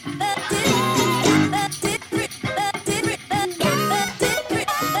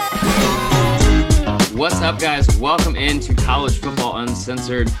What's up, guys? Welcome into College Football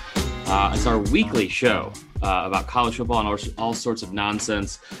Uncensored. It's our weekly show about college football and all sorts of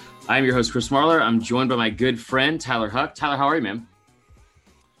nonsense. I'm your host, Chris Marler. I'm joined by my good friend, Tyler Huck. Tyler, how are you, man?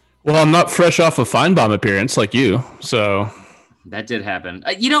 Well, I'm not fresh off a Feinbaum appearance like you, so... That did happen.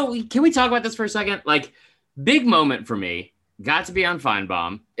 Can we talk about this for a second? Like, big moment for me. Got to be on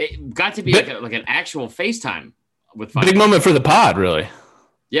Feinbaum. It got to be like an actual FaceTime with Feinbaum. Big moment for the pod, really.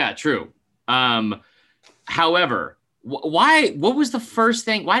 Yeah, true. However, what was the first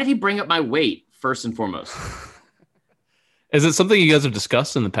thing? Why did he bring up my weight first and foremost? Is it something you guys have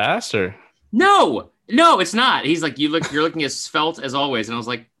discussed in the past, or? No, it's not. He's like, you're looking as svelte as always. And I was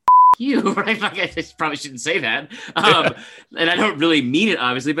like, you, right? Like, I just probably shouldn't say that. And I don't really mean it,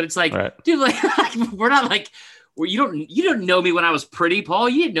 obviously, but it's like, right. Dude, like, we're not like, you don't know me when I was pretty, Paul.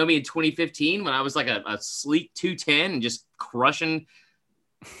 You didn't know me in 2015 when I was like a sleek 210 and just crushing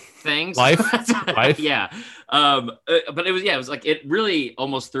things. Life. Yeah. But it was like, it really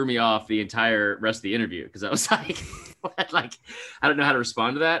almost threw me off the entire rest of the interview. Cause I was like, what? Like, I don't know how to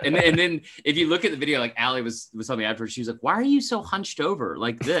respond to that. And then if you look at the video, like Allie was telling me afterwards, she was like, why are you so hunched over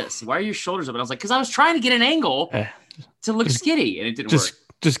like this? Why are your shoulders up? And I was like, cause I was trying to get an angle to look skinny and it didn't work.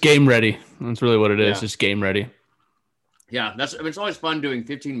 Just game ready. That's really what it is. Yeah. Just game ready. Yeah. It's always fun doing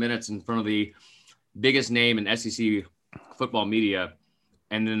 15 minutes in front of the biggest name in SEC football media.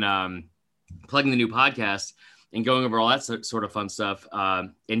 And then plugging the new podcast and going over all that sort of fun stuff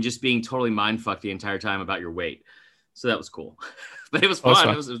and just being totally mind-fucked the entire time about your weight. So that was cool. But it was fun.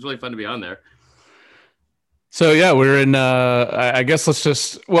 It was really fun to be on there. So, yeah, we're in I guess let's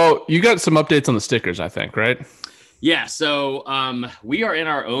just – well, you got some updates on the stickers, I think, right? Yeah, so we are in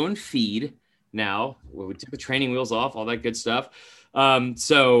our own feed now. We took the training wheels off, all that good stuff.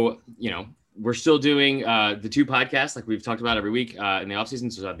 So, we're still doing the two podcasts like we've talked about every week in the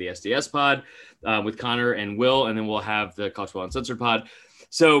offseason. So we'll have the SDS pod with Connor and Will, and then we'll have the College Football Uncensored pod.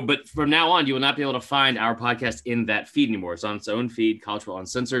 So, but from now on, you will not be able to find our podcast in that feed anymore. It's on its own feed, College Football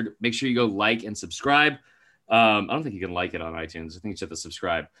Uncensored. Make sure you go like and subscribe. I don't think you can like it on iTunes. I think you just have to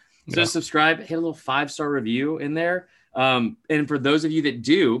subscribe. So subscribe, hit a little 5-star review in there. And for those of you that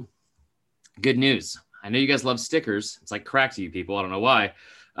do, good news. I know you guys love stickers. It's like crack to you people. I don't know why.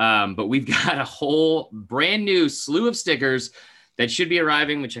 But we've got a whole brand new slew of stickers that should be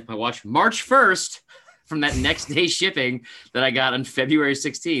arriving. Let me check my watch. March 1st from that next day shipping that I got on February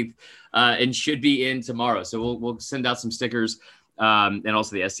 16th and should be in tomorrow. So we'll send out some stickers and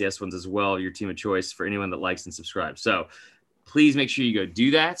also the SDS ones as well. Your team of choice for anyone that likes and subscribes. So please make sure you go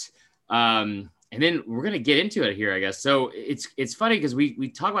do that. And then we're going to get into it here, I guess. So it's funny because we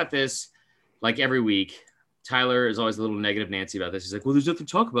talk about this like every week. Tyler is always a little negative Nancy about this. He's like, well, there's nothing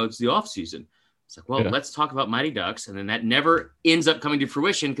to talk about. It's the off season. It's like, well, let's talk about Mighty Ducks. And then that never ends up coming to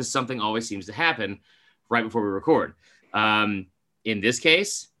fruition because something always seems to happen right before we record. In this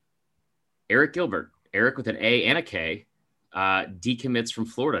case, Eric Gilbert, Eric with an A and a K, decommits from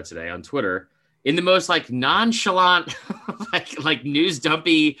Florida today on Twitter in the most like nonchalant, like news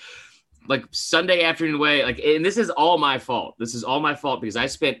dumpy, like Sunday afternoon way. Like, and this is all my fault. This is all my fault because I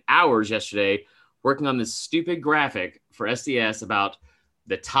spent hours yesterday working on this stupid graphic for SDS about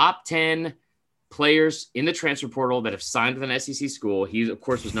the top 10 players in the transfer portal that have signed with an SEC school. He, of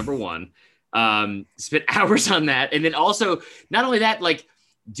course, was number one. Spent hours on that. And then also, not only that, like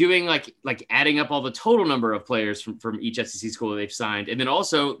doing like adding up all the total number of players from each SEC school that they've signed. And then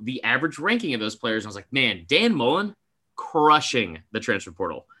also the average ranking of those players. I was like, man, Dan Mullen crushing the transfer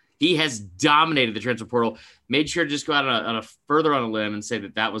portal. He has dominated the transfer portal. Made sure to just go out on a further on a limb and say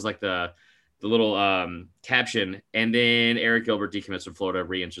that was like the little caption, and then Eric Gilbert decommits from Florida,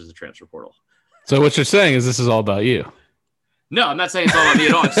 re-enters the transfer portal. So what you're saying is this is all about you. No, I'm not saying it's all about me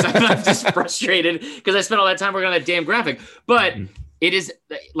at all. I'm just frustrated because I spent all that time working on that damn graphic. But it is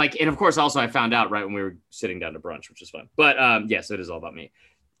like, and of course, also I found out right when we were sitting down to brunch, which is fun. But yes, it is all about me.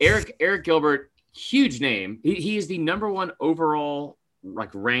 Eric Gilbert, huge name. He is the number one overall, like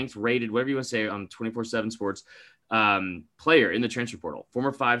ranked, rated, whatever you want to say, on 24/7 Sports player in the transfer portal.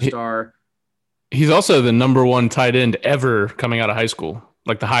 Former 5-star. He's also the number one tight end ever coming out of high school,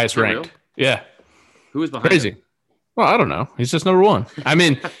 like the highest ranked. Real? Yeah. Who is behind Crazy. him? Well, I don't know. He's just number one. I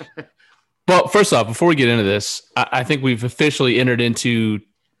mean, well, first off, before we get into this, I think we've officially entered into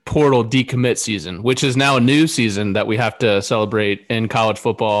portal decommit season, which is now a new season that we have to celebrate in college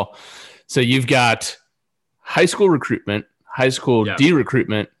football. So you've got high school recruitment, high school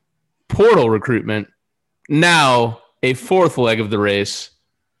de-recruitment, portal recruitment, now a fourth leg of the race,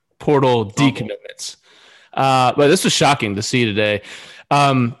 portal decommitments. But this was shocking to see today.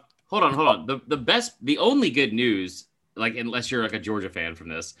 Hold on. The only good news, like unless you're like a Georgia fan from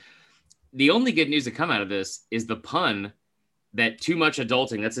this, the only good news to come out of this is the pun that Too Much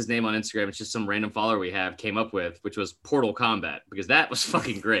Adulting, that's his name on Instagram, it's just some random follower we have, came up with, which was Portal Combat, because that was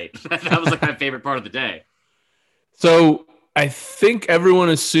fucking great. That was like my favorite part of the day. So I think everyone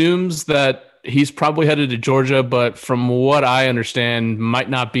assumes that he's probably headed to Georgia, but from what I understand, might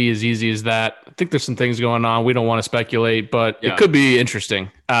not be as easy as that. I think there's some things going on. We don't want to speculate, but it could be interesting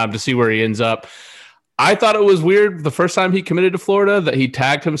to see where he ends up. I thought it was weird the first time he committed to Florida that he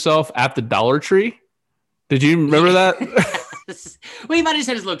tagged himself at the Dollar Tree. Did you remember that? Well, he might have just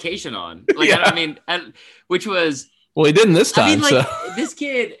had his location on. Like, yeah. Which was... Well, he didn't this time. This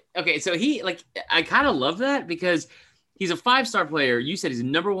kid... Okay, so he, like, I kind of love that because he's a 5-star player. You said he's the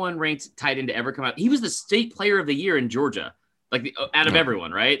number 1 ranked tight end to ever come out. He was the state player of the year in Georgia, like out of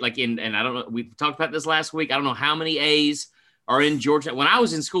everyone, right? Like, and I don't know, we talked about this last week. I don't know how many A's are in Georgia. When I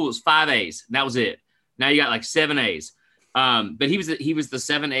was in school, it was 5 A's. And that was it. Now you got like 7 A's. But he was the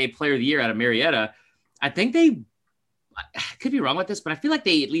 7A player of the year out of Marietta. I think I could be wrong with this, but I feel like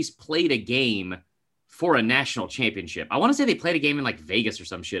they at least played a game for a national championship. I want to say they played a game in like Vegas or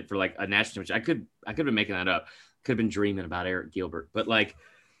some shit for like a national championship. I could have been making that up. Could have been dreaming about Eric Gilbert. But like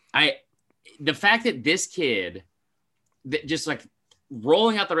the fact that this kid that just like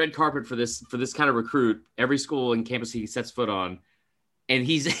rolling out the red carpet for this kind of recruit, every school and campus he sets foot on, and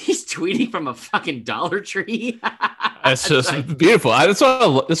he's tweeting from a fucking Dollar Tree. That's just like, beautiful. That's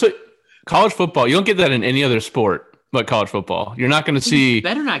what college football, you don't get that in any other sport but college football. You're not going to see. You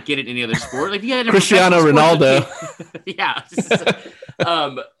better not get it in any other sport. Like, you Cristiano Ronaldo. Yeah.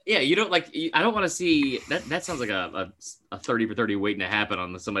 Yeah. You don't like, I don't want to see that. That sounds like a 30 for 30 waiting to happen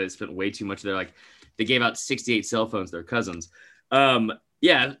on somebody that spent way too much. They're like, they gave out 68 cell phones to their cousins.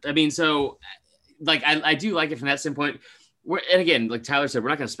 Yeah. I mean, so like, I do like it from that standpoint. And again, like Tyler said, we're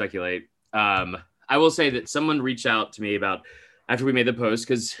not going to speculate. I will say that someone reached out to me about after we made the post,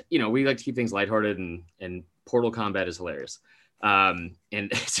 because, you know, we like to keep things lighthearted and Portal Combat is hilarious. And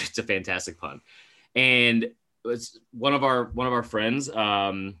it's a fantastic pun. And it's one of our friends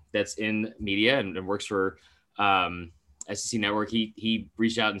that's in media and works for SEC Network. He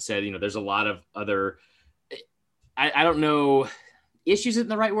reached out and said, you know, there's a lot of other, I don't know, issues isn't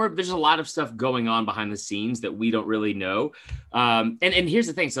the right word, but there's a lot of stuff going on behind the scenes that we don't really know. And here's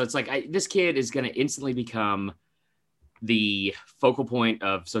the thing. So it's like, this kid is going to instantly become the focal point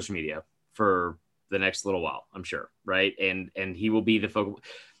of social media for the next little while, I'm sure. Right. And he will be the focal.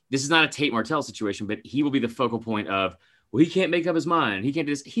 This is not a Tate Martell situation, but he will be the focal point of, well, he can't make up his mind. He can't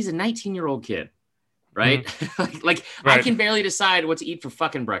do this. He's a 19-year-old kid. Right. Mm-hmm. like right. I can barely decide what to eat for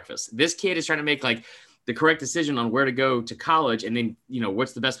fucking breakfast. This kid is trying to make like the correct decision on where to go to college. And then, you know,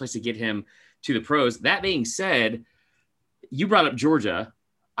 what's the best place to get him to the pros. That being said, you brought up Georgia.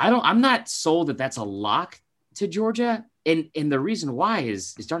 I'm not sold that that's a lock to Georgia. And the reason why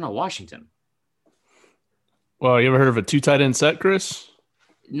is Darnell Washington. Well, you ever heard of a 2 tight end set, Chris?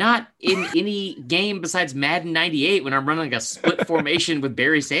 Not in any game besides Madden 98 when I'm running like a split formation with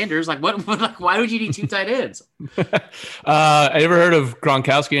Barry Sanders. Like what like, why would you need 2 tight ends? I ever heard of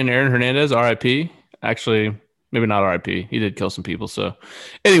Gronkowski and Aaron Hernandez, RIP? Actually, maybe not RIP. He did kill some people. So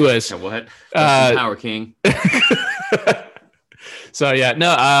anyways. Yeah, what? Power King. So yeah,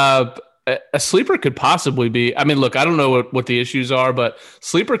 no, a sleeper could possibly be, I mean, look, I don't know what the issues are, but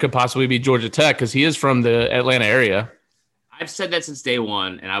sleeper could possibly be Georgia Tech because he is from the Atlanta area. I've said that since day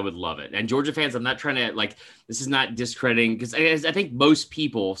one, and I would love it. And Georgia fans, I'm not trying to, like, this is not discrediting, because I think most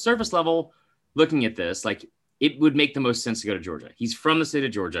people, surface level, looking at this, like, it would make the most sense to go to Georgia. He's from the state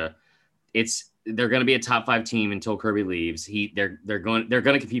of Georgia. They're going to be a top 5 team until Kirby leaves. They're going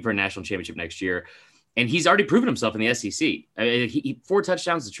to compete for a national championship next year. And he's already proven himself in the SEC. He 4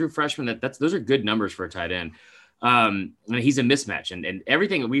 touchdowns, a true freshman. Those are good numbers for a tight end. And he's a mismatch. And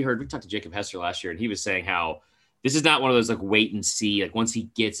everything that we talked to Jacob Hester last year, and he was saying how this is not one of those like wait and see. Like once he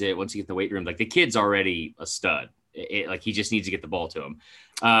gets in the weight room, like the kid's already a stud. Like he just needs to get the ball to him.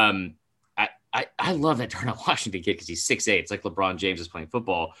 I love that Darnell Washington kid because he's 6'8". It's like LeBron James is playing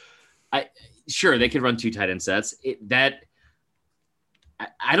football. Sure, they could run 2 tight end sets.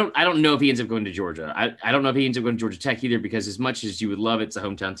 I don't know if he ends up going to Georgia. I don't know if he ends up going to Georgia Tech either, because as much as you would love it's a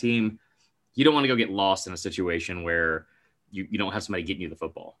hometown team, you don't want to go get lost in a situation where you don't have somebody getting you the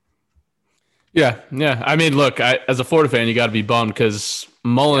football. Yeah. I mean, look, as a Florida fan, you got to be bummed because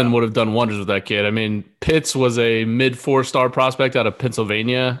Mullen would have done wonders with that kid. I mean, Pitts was a mid 4-star prospect out of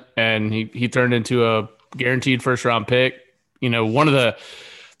Pennsylvania, and he turned into a guaranteed first-round pick. You know,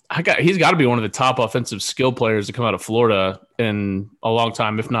 he's got to be one of the top offensive skill players to come out of Florida in a long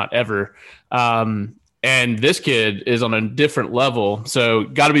time, if not ever. And this kid is on a different level. So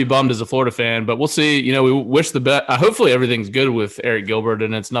got to be bummed as a Florida fan, but we'll see. We wish the best. Hopefully everything's good with Eric Gilbert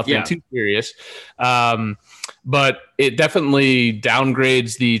and it's nothing too serious. But it definitely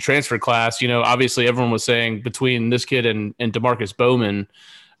downgrades the transfer class. Obviously everyone was saying between this kid and DeMarcus Bowman,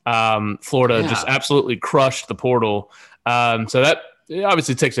 Florida just absolutely crushed the portal. So that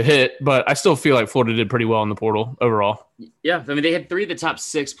obviously takes a hit, but I still feel like Florida did pretty well in the portal overall. Yeah, I mean they had 3 of the top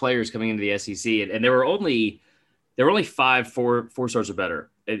 6 players coming into the SEC, and there were only 5 4-stars or better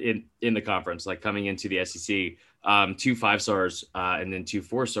in the conference, like coming into the SEC. 2 5-stars and then 2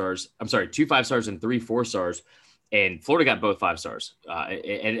 4-stars. I'm sorry, 2 5-stars and 3 4-stars, and Florida got both 5-stars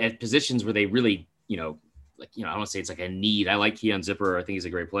and at positions where they really, I don't want to say it's like a need. I like Keon Zipper. I think he's a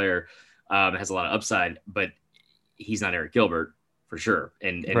great player. Has a lot of upside, but he's not Eric Gilbert. For sure.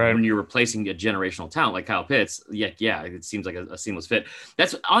 And right. When you're replacing a generational talent like Kyle Pitts, it seems like a seamless fit.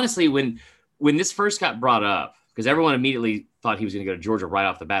 That's honestly when this first got brought up, because everyone immediately thought he was going to go to Georgia right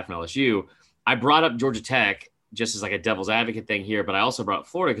off the bat from LSU. I brought up Georgia Tech just as like a devil's advocate thing here, but I also brought up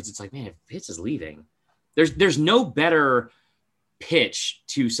Florida because it's like, man, if Pitts is leaving, there's no better pitch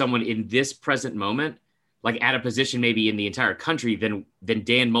to someone in this present moment, like at a position maybe in the entire country than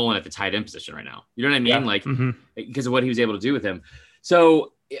Dan Mullen at the tight end position right now. You know what I mean? Yeah. Like because of what he was able to do with him.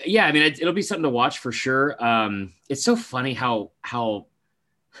 So yeah, I mean, it'll be something to watch for sure. It's so funny how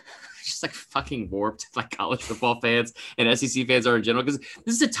just like fucking warped like college football fans and SEC fans are in general, because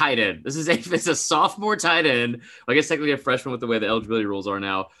this is a tight end. It's a sophomore tight end. I guess technically a freshman with the way the eligibility rules are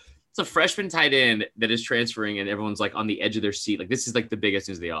now. It's a freshman tight end that is transferring, and everyone's like on the edge of their seat. Like this is like the biggest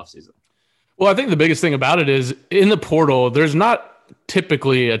news of the offseason. Well, I think the biggest thing about it is in the portal, there's not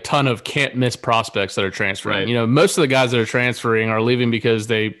typically a ton of can't miss prospects that are transferring. Right. Most of the guys that are transferring are leaving because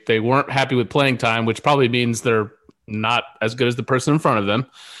they weren't happy with playing time, which probably means they're not as good as the person in front of them.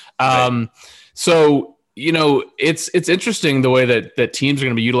 Right. So, it's interesting the way that teams are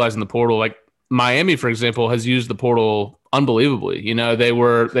going to be utilizing the portal. Like Miami, for example, has used the portal unbelievably.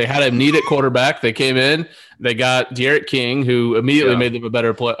 They had a need at quarterback. They came in, they got De'Aaron King, who immediately made them a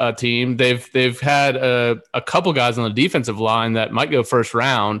better team. They've had a couple guys on the defensive line that might go first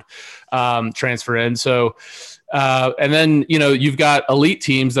round transfer in. So, and then, you've got elite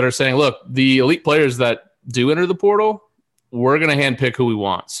teams that are saying, look, the elite players that do enter the portal, we're going to handpick who we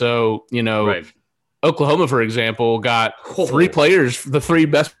want. So, Right. Oklahoma, for example, got 3 players, the 3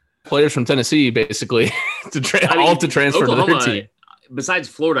 best players from Tennessee, basically, to transfer Oklahoma, to their team. Besides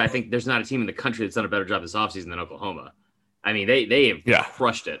Florida, I think there's not a team in the country that's done a better job this offseason than Oklahoma. I mean, they have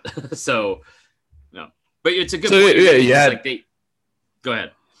crushed it. So, no. But it's a good point. Go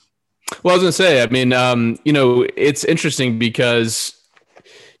ahead. Well, I was going to say, I mean, it's interesting because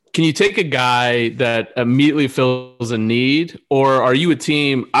can you take a guy that immediately fills a need, or are you a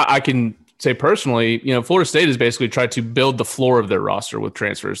team? I can say personally, Florida State has basically tried to build the floor of their roster with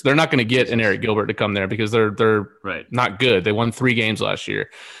transfers. They're not going to get an Eric Gilbert to come there because they're not good. They won 3 games last year,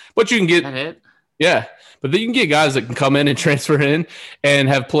 but you can get but then you can get guys that can come in and transfer in and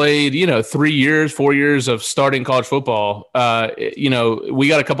have played 3 years, 4 years of starting college football. We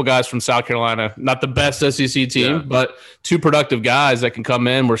got a couple guys from South Carolina, not the best SEC team, but 2 productive guys that can come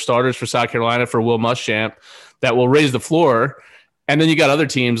in. We're starters for South Carolina for Will Muschamp that will raise the floor. And then you got other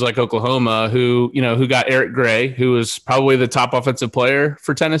teams like Oklahoma who got Eric Gray, who was probably the top offensive player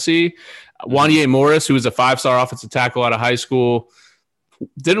for Tennessee. Wanye Morris, who was a 5-star offensive tackle out of high school,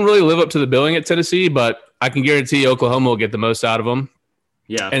 didn't really live up to the billing at Tennessee, but I can guarantee Oklahoma will get the most out of him.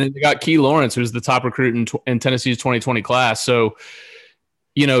 Yeah. And then they got Key Lawrence, who's the top recruit in Tennessee's 2020 class. So,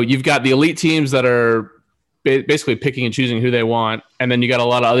 you've got the elite teams that are basically picking and choosing who they want. And then you got a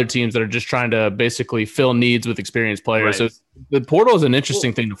lot of other teams that are just trying to basically fill needs with experienced players. Right. So the portal is an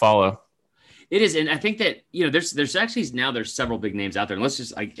interesting thing to follow. It is. And I think that, there's actually now there's several big names out there. And let's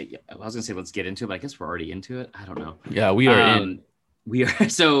just, I was going to say, let's get into it, but I guess we're already into it. I don't know. Yeah, we are in. We are.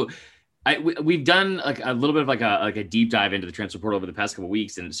 So we've done like a little bit of like a deep dive into the transfer portal over the past couple of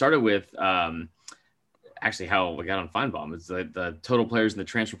weeks. And it started with, actually how we got on Feinbaum. It's the total players in the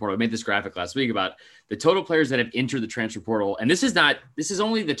transfer portal. I made this graphic last week about the total players that have entered the transfer portal. And this is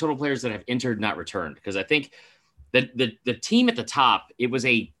only the total players that have entered, not returned. Because I think that the team at the top, it was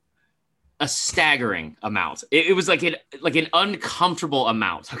a staggering amount. It was like an uncomfortable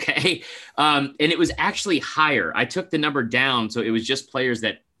amount. Okay. And it was actually higher. I took the number down. So it was just players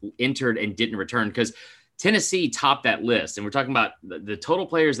that entered and didn't return, because Tennessee topped that list. And we're talking about the total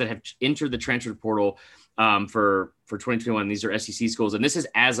players that have entered the transfer portal for 2021. These are SEC schools. And this is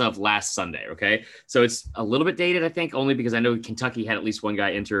as of last Sunday. Okay. So it's a little bit dated, I think, only because I know Kentucky had at least one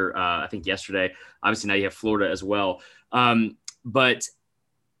guy enter, I think yesterday. Obviously now you have Florida as well. But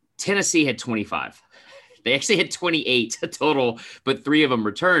Tennessee had 25. They actually had 28 total, but 3 of them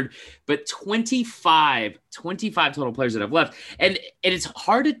returned. But 25 total players that have left. And it's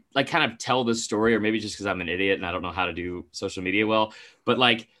hard to like kind of tell this story, or maybe just because I'm an idiot and I don't know how to do social media well. But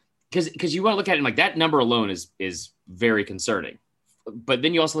like, because you want to look at it and like that number alone is very concerning. But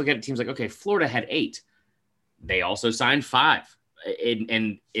then you also look at teams like, okay, Florida had 8. They also signed 5.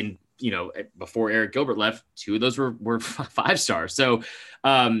 And before Eric Gilbert left, 2 of those were 5-stars. So,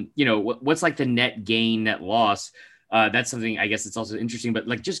 what's like the net gain, net loss? That's something I guess it's also interesting. But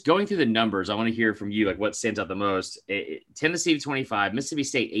like just going through the numbers, I want to hear from you, like what stands out the most. Tennessee 25, Mississippi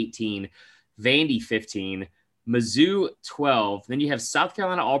State 18, Vandy 15, Mizzou 12. Then you have South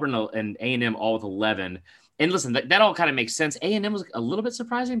Carolina, Auburn, and A&M all with 11. And listen, that all kind of makes sense. A&M was a little bit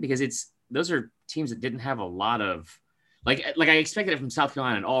surprising because those are teams that didn't have a lot of like I expected it from South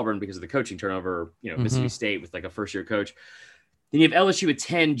Carolina and Auburn because of the coaching turnover, Mississippi State with like a first-year coach. Then you have LSU at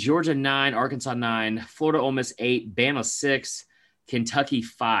 10, Georgia 9, Arkansas 9, Florida Ole Miss 8, Bama 6, Kentucky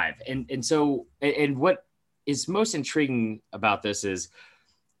 5. And so what is most intriguing about this is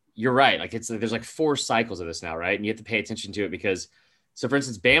you're right. Like there's like 4 cycles of this now, right? And you have to pay attention to it because so for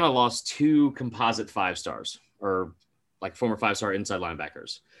instance, Bama lost 2 composite 5-stars or like former 5-star inside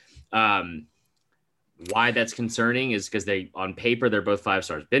linebackers. Why that's concerning is because on paper, they're both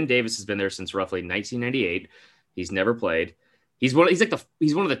 5-stars. Ben Davis has been there since roughly 1998. He's never played. He's one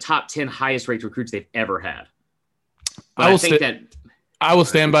of the top 10 highest rated recruits they've ever had. But I will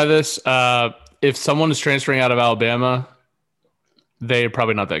stand by this. If someone is transferring out of Alabama, they're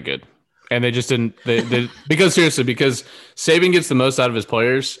probably not that good. And they just didn't because Saban gets the most out of his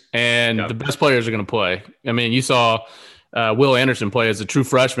players and the best players are going to play. I mean, you saw Will Anderson play as a true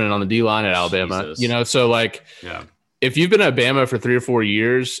freshman on the D-line at Alabama, so like if you've been at Bama for 3 or 4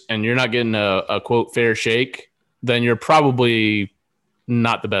 years and you're not getting a quote fair shake, then you're probably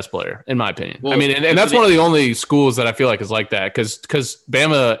not the best player, in my opinion. Well, I mean, and that's one of the only schools that I feel like is like that because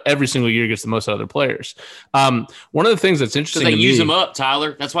Bama every single year gets the most out of their players. One of the things that's interesting, they use them up,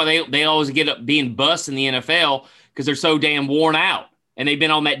 Tyler. That's why they always get up being bust in the NFL because they're so damn worn out and they've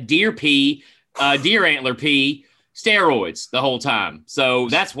been on that deer antler pee steroids the whole time. So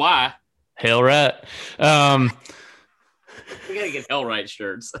that's why. Hell rat. We gotta get Hell Right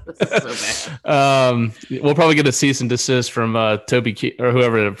shirts. So bad. We'll probably get a cease and desist from Toby Keith or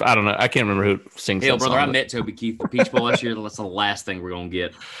whoever. I don't know. I can't remember who sings. Hell, brother, I met Toby Keith the Peach Bowl last year. That's the last thing we're gonna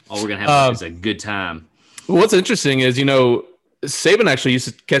get. All we're gonna have is a good time. What's interesting is Saban actually used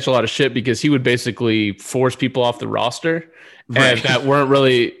to catch a lot of shit because he would basically force people off the roster, and that weren't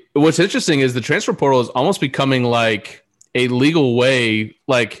really. What's interesting is the transfer portal is almost becoming like a legal way,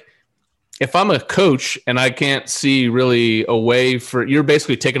 like. If I'm a coach and I can't see really a way for you're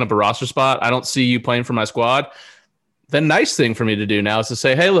basically taking up a roster spot, I don't see you playing for my squad. The nice thing for me to do now is to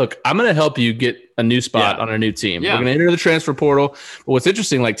say, hey, look, I'm going to help you get a new spot on a new team. Yeah. We're going to enter the transfer portal. But what's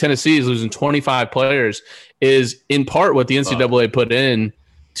interesting, like Tennessee is losing 25 players, is in part what the NCAA put in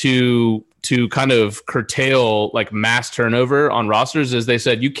to kind of curtail like mass turnover on rosters is they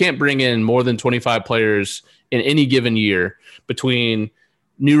said you can't bring in more than 25 players in any given year between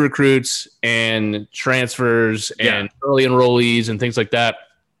new recruits and transfers and early enrollees and things like that.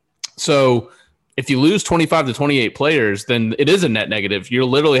 So if you lose 25 to 28 players, then it is a net negative. You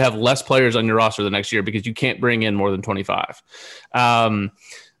literally have less players on your roster the next year because you can't bring in more than 25.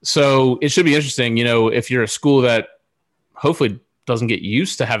 So it should be interesting, if you're a school that hopefully doesn't get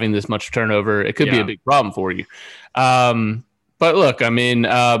used to having this much turnover, it could be a big problem for you. But look, I mean,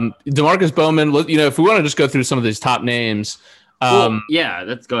 DeMarcus Bowman, if we want to just go through some of these top names,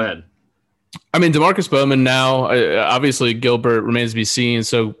 let's go ahead. I mean, DeMarcus Bowman now, obviously Gilbert remains to be seen.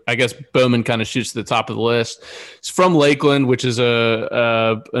 So I guess Bowman kind of shoots to the top of the list. He's from Lakeland, which is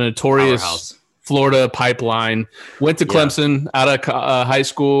a notorious powerhouse. Florida pipeline. Went to Clemson out of high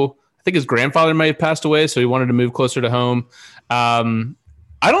school. I think his grandfather may have passed away, so he wanted to move closer to home. I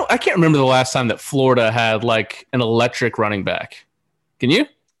can't remember the last time that Florida had like an electric running back. Can you?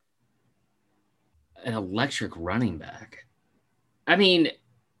 An electric running back. I mean,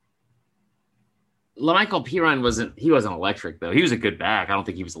 LaMichael Pirine wasn't electric though. He was a good back. I don't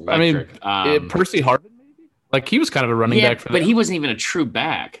think he was electric. I mean, Percy Harvin maybe. Like he was kind of a running back for them. But he wasn't even a true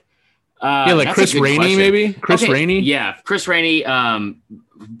back. Like Chris Rainey maybe. Rainey. Yeah, Chris Rainey.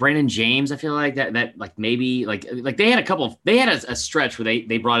 Brandon James. I feel like that like maybe like they had a stretch where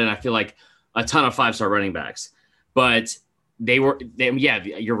they brought in I feel like a ton of 5-star running backs, but. You're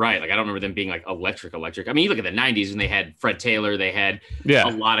right. Like, I don't remember them being like electric. I mean, you look at the 90s when they had Fred Taylor, they had a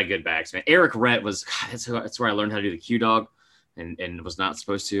lot of good backs, man. Eric Rhett was, that's where I learned how to do the Q dog and was not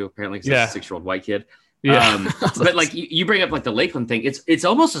supposed to, apparently, because he's a 6-year-old white kid. Yeah. But like you bring up like the Lakeland thing, it's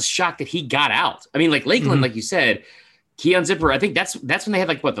almost a shock that he got out. I mean, like Lakeland, like you said, Keon Zipper, I think that's when they had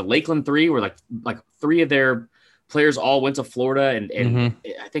like the Lakeland 3, where like 3 of their players all went to Florida, and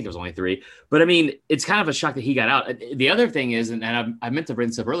I think it was only 3. But I mean, it's kind of a shock that he got out. The other thing is, and I meant to bring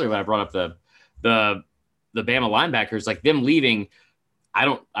this up earlier when I brought up the Bama linebackers, like them leaving.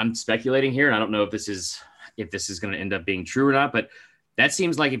 I'm speculating here, and I don't know if this is going to end up being true or not, but that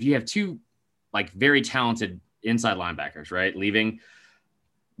seems like if you have 2 like very talented inside linebackers, right, leaving,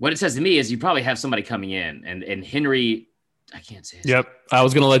 what it says to me is you probably have somebody coming in, and Henry, I can't say his name. I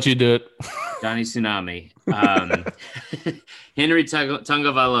was going to let you do it. Johnny Tsunami. Henry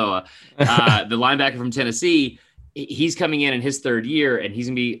Tungavailoa, the linebacker from Tennessee, he's coming in his 3rd year, and he's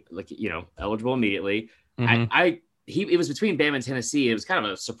going to be like, eligible immediately. It was between Bama and Tennessee. It was kind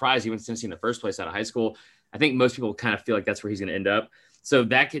of a surprise he went to Tennessee in the first place out of high school. I think most people kind of feel like that's where he's going to end up. So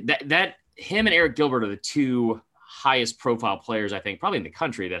that him and Eric Gilbert are the 2 highest profile players, I think, probably in the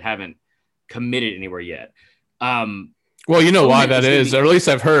country, that haven't committed anywhere yet. Well, you know why that is, or at least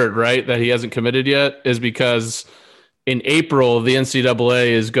I've heard, right, that he hasn't committed yet, is because in April, the NCAA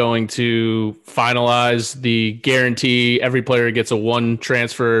is going to finalize the guarantee every player gets a 1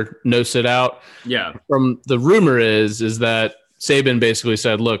 transfer, no sit out. Yeah. From the rumor is that Saban basically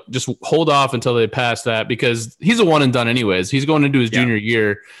said, look, just hold off until they pass that, because he's a one and done anyways. He's going into his junior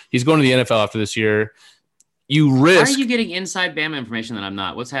year. He's going to the NFL after this year. You risk. Why are you getting inside Bama information that I'm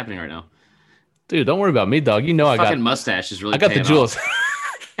not? What's happening right now? Dude, don't worry about me, dog. You know I got fucking mustache is really. I got the jewels.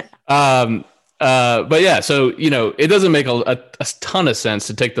 But yeah, so it doesn't make a ton of sense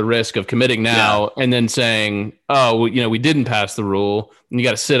to take the risk of committing now and then saying, oh, we didn't pass the rule, and you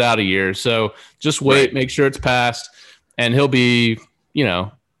got to sit out a year. So just wait, make sure it's passed, and he'll be,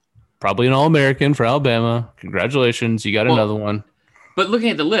 probably an All-American for Alabama. Congratulations, you got another one. But looking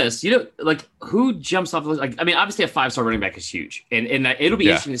at the list, like who jumps off the list? Like, I mean, obviously a 5-star running back is huge, and it'll be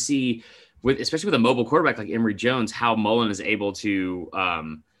interesting to see, especially with a mobile quarterback like Emory Jones, how Mullen is able to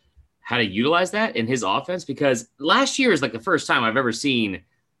how to utilize that in his offense, because last year is like the first time I've ever seen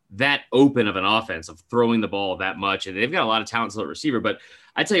that open of an offense, of throwing the ball that much. And they've got a lot of talent at receiver, but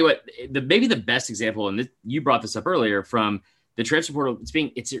I tell you what, maybe the best example, and you brought this up earlier, from the transfer portal,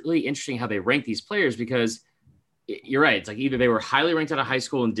 it's really interesting how they rank these players, because you're right. It's like either they were highly ranked out of high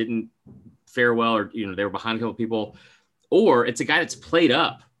school and didn't fare well, or, they were behind a couple people, or it's a guy that's played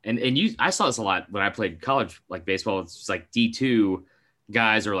up. And I saw this a lot when I played college, like baseball. It's like D2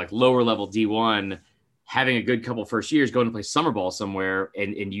 guys, or like lower level D1, having a good couple first years, going to play summer ball somewhere,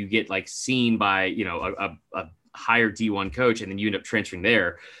 and you get like seen by a higher D1 coach, and then you end up transferring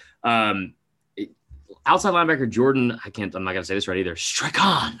there. Outside linebacker Jordan, I'm not gonna say this right either,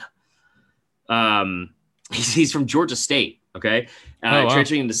 Strachan. He's from Georgia State. Okay,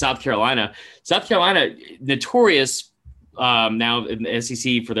 transferring into South Carolina. South Carolina, notorious now in the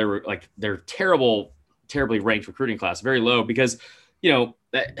SEC for their terribly ranked recruiting class, very low, because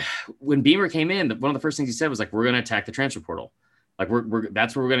when Beamer came in, one of the first things he said was like, we're going to attack the transfer portal. Like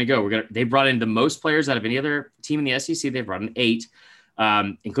that's where we're going to go. They brought in the most players out of any other team in the SEC. They've brought in 8,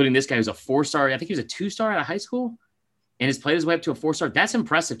 including this guy who's a 4-star. I think he was a 2-star out of high school, and has played his way up to a 4-star. That's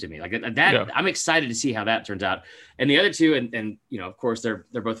impressive to me. Like that, yeah. I'm excited to see how that turns out. And the other 2, and of course they're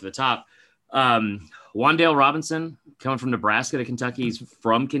both at the top. Wan'Dale Robinson, coming from Nebraska to Kentucky. He's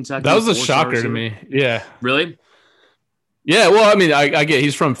from Kentucky. That was a shocker to me. Yeah. Really? Yeah, well, I mean, I get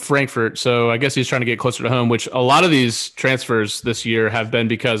he's from Frankfurt, so I guess he's trying to get closer to home, which a lot of these transfers this year have been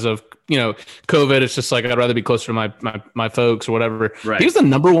because of, COVID. It's just like, I'd rather be closer to my folks or whatever. Right. He was the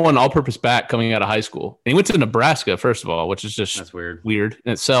number 1 all-purpose back coming out of high school. And he went to Nebraska, first of all, which is just that's weird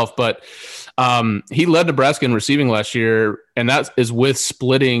in itself. But he led Nebraska in receiving last year, and that is with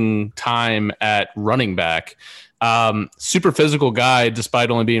splitting time at running back. Super physical guy,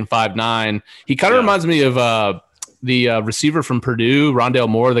 despite only being 5'9". He kind of reminds me of the receiver from Purdue, Rondale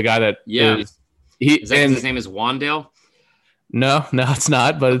Moore, the guy that his name is Wan'Dale? No, it's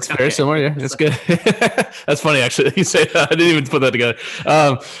not, but it's very similar. Yeah, it's good. That's funny, actually. You say I didn't even put that together.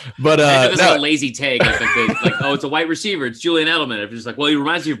 But it's like a lazy take. It's like, oh, it's a white receiver. It's Julian Edelman. It's just like, well, he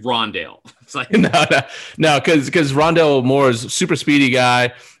reminds me of Rondale. It's like no, because Rondale Moore is a super speedy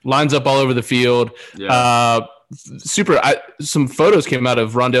guy, lines up all over the field. Yeah. Some photos came out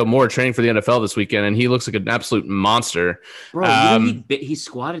of Rondale Moore training for the NFL this weekend, and he looks like an absolute monster. Bro, he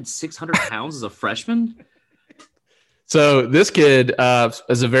squatted 600 pounds as a freshman. So this kid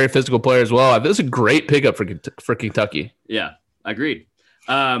is a very physical player as well. This is a great pickup for Kentucky. Yeah, agreed.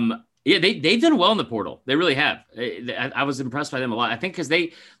 They've done well in the portal. They really have. I was impressed by them a lot. I think because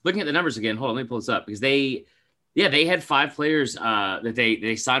looking at the numbers again. Hold on, let me pull this up, because they Yeah, they had 5 players that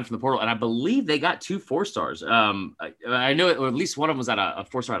they signed from the portal, and I believe they got 2 4-stars. I know, or at least one of them was at a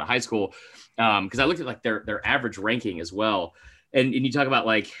 4-star at a high school, because I looked at like their average ranking as well. And you talk about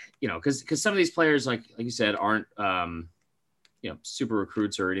like, because some of these players, like you said, aren't super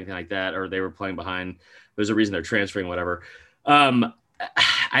recruits or anything like that, or they were playing behind. There's a reason they're transferring, whatever.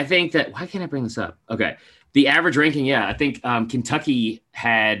 I think that, why can't I bring this up? Okay, the average ranking, yeah, I think Kentucky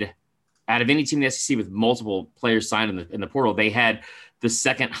had, out of any team in the SEC with multiple players signed in the portal, they had the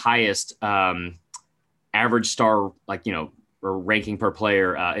second highest average star, or ranking per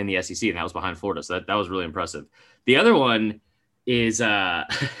player in the SEC, and that was behind Florida. So that was really impressive. The other one is,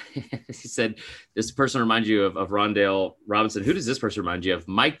 he said, this person reminds you of Rondale Robinson. Who does this person remind you of?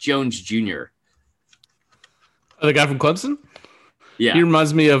 Mike Jones Jr. Oh, the guy from Clemson? Yeah. He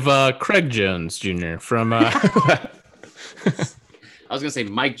reminds me of Craig Jones Jr. from I was gonna say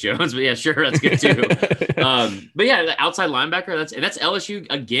Mike Jones, but yeah, sure, that's good too. But yeah, the outside linebacker, that's LSU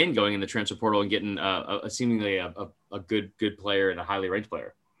again going in the transfer portal and getting seemingly a good player and a highly ranked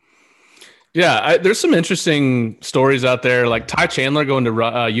player. Yeah, there's some interesting stories out there, like Ty Chandler going to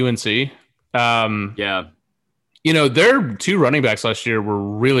UNC. Yeah, their 2 running backs last year were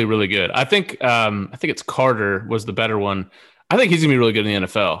really, really good. I think it's Carter was the better one. I think he's gonna be really good in the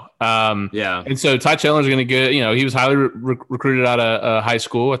NFL. Yeah, and so Ty Chandler's gonna get. He was highly recruited out of high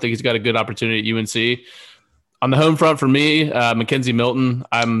school. I think he's got a good opportunity at UNC. On the home front for me, Mackenzie Milton.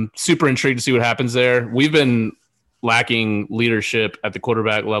 I'm super intrigued to see what happens there. We've been lacking leadership at the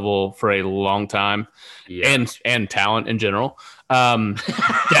quarterback level for a long time, and talent in general.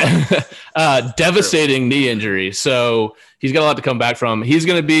 Devastating knee injury. So he's got a lot to come back from. It's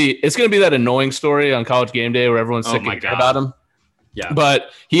going to be that annoying story on College Game Day where everyone's sick about him. Yeah.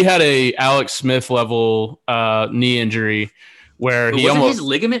 But he had a Alex Smith level knee injury where wasn't his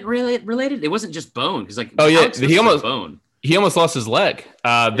ligament related? It wasn't just bone. Because he almost lost his leg.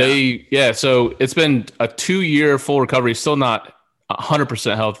 So it's been a 2-year full recovery. Still not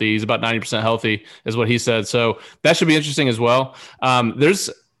 100% healthy. He's about 90% healthy is what he said. So that should be interesting as well.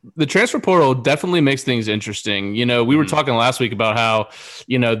 The transfer portal definitely makes things interesting. We were talking last week about how,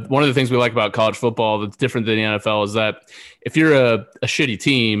 one of the things we like about college football that's different than the NFL is that if you're a shitty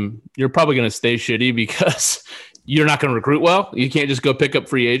team, you're probably going to stay shitty because you're not going to recruit well. You can't just go pick up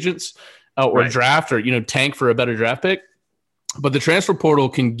free agents or draft or, tank for a better draft pick. But the transfer portal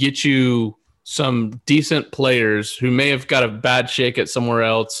can get you some decent players who may have got a bad shake at somewhere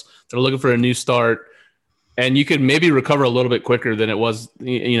else. They're looking for a new start. And you could maybe recover a little bit quicker than it was,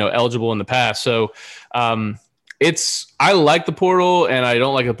 eligible in the past. So I like the portal and I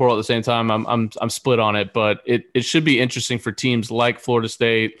don't like the portal at the same time. I'm split on it, but it should be interesting for teams like Florida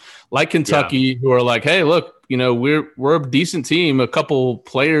State, like Kentucky, who are like, hey, look, we're a decent team. A couple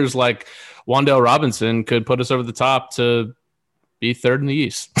players like Wan'Dale Robinson could put us over the top to be third in the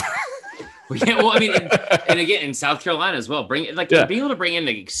East. And again, in South Carolina as well, being able to bring in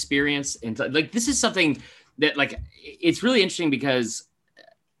the experience and this is something that it's really interesting because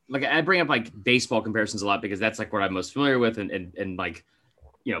I bring up baseball comparisons a lot because that's what I'm most familiar with and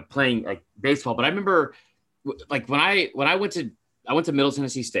playing baseball. But I remember when I went to Middle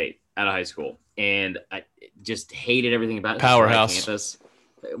Tennessee State out of high school and I just hated everything about it. Powerhouse campus.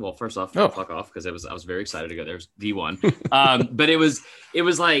 Well, first off, fuck off because I was very excited to go there. It was D1, but it was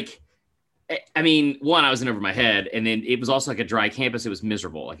one, I was in over my head, and then it was also a dry campus. It was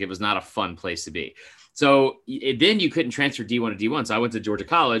miserable. It was not a fun place to be. So then you couldn't transfer D1 to D1. So I went to Georgia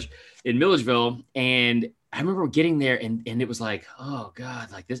College in Milledgeville, and I remember getting there, and it was oh God,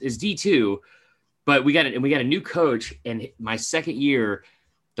 this is D2. But we got a new coach, and my second year,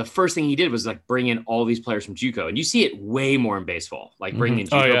 the first thing he did was bring in all these players from JUCO, and you see it way more in baseball, bringing in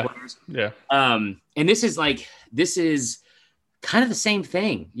JUCO players. Yeah. And this is kind of the same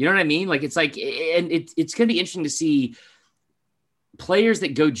thing. You know what I mean? It's going to be interesting to see players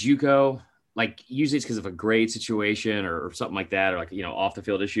that go JUCO, usually it's because of a grade situation or something like that, or off the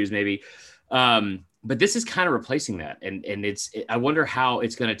field issues maybe. But this is kind of replacing that. And I wonder how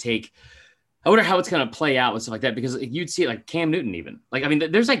it's going to play out with stuff like that, because you'd see it Cam Newton even.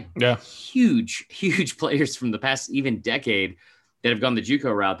 There's huge players from the past even decade that have gone the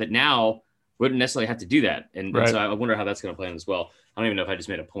JUCO route that now wouldn't necessarily have to do that. And so I wonder how that's going to play in as well. I don't even know if I just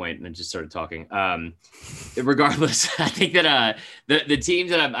made a point and then just started talking. Regardless, I think that the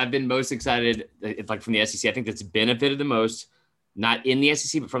teams that I've been most excited, from the SEC, I think that's benefited the most, not in the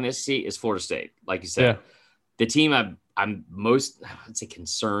SEC, but from the SEC, is Florida State. Like you said, the team I'm most, I'd say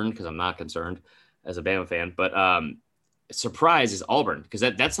concerned, because I'm not concerned as a Bama fan, but surprise is Auburn, because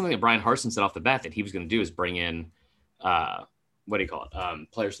that's something that Brian Harsin said off the bat that he was going to do, is bring in players from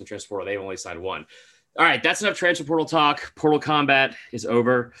the transfer portal. They've only signed one. All right, that's enough transfer portal talk. Portal combat is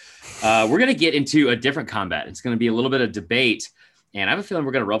over. We're going to get into a different combat. It's going to be a little bit of debate, and I have a feeling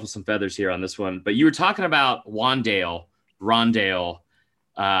we're going to ruffle some feathers here on this one. But you were talking about Rondale, Moore,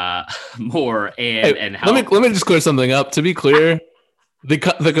 and how. Let me just clear something up. To be clear,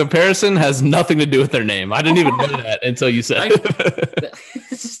 the comparison has nothing to do with their name. I didn't even know that until you said it.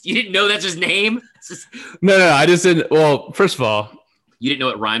 You didn't know that's his name? No, I just didn't. Well, first of all, you didn't know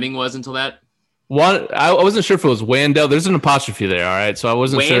what rhyming was until that? I wasn't sure if it was Wandale. There's an apostrophe there, all right? So I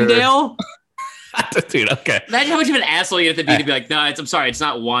wasn't sure. Wandale? Dude, okay. Imagine how much of an asshole you have to be to be like, no, I'm sorry, it's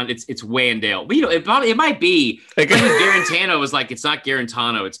not one, it's Wandale. But it might be. Garantano was like, it's not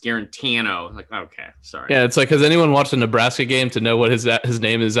Garantano, it's Garantano. Like, okay, sorry. Yeah, it's like, has anyone watched a Nebraska game to know what his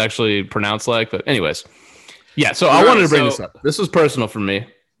name is actually pronounced like? But anyways, yeah. So I wanted to bring this up. This was personal for me.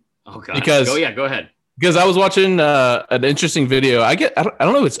 Oh god. Go ahead. Because I was watching an interesting video. I don't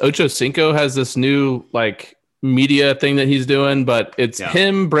know if it's Ocho Cinco has this new like media thing that he's doing, but it's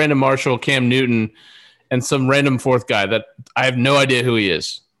him, Brandon Marshall, Cam Newton, and some random fourth guy that I have no idea who he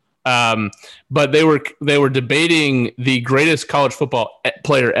is. But they were debating the greatest college football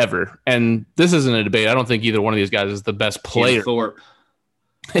player ever, and this isn't a debate. I don't think either one of these guys is the best player.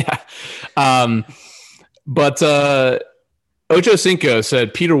 Yeah. But Ocho Cinco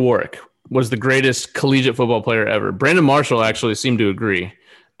said Peter Warrick was the greatest collegiate football player ever. Brandon Marshall actually seemed to agree.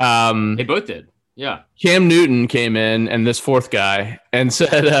 They both did. Yeah. Cam Newton came in and this fourth guy and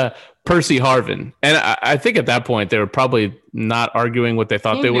said Percy Harvin. And I think at that point they were probably not arguing what they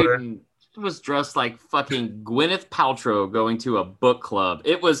thought Cam they Newton was dressed like fucking Gwyneth Paltrow going to a book club.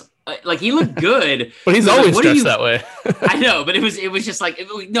 It was like he looked good. But he's always dressed that way. I know, but it was just like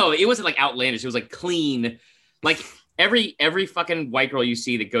it wasn't like outlandish. It was like clean. Like every fucking white girl you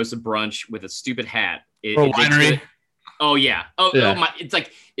see that goes to brunch with a stupid hat. Winery. Oh yeah. Oh my! It's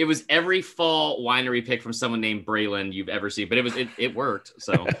like it was every fall winery pick from someone named Braylon you've ever seen, but it worked.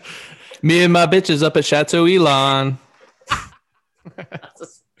 So me and my bitches up at Chateau Elon.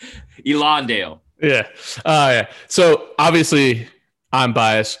 Elondale. Yeah. Yeah. So obviously I'm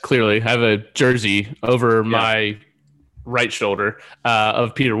biased. Clearly, I have a jersey over my right shoulder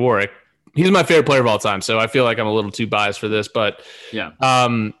of Peter Warrick. He's my favorite player of all time, so I feel like I'm a little too biased for this. But yeah,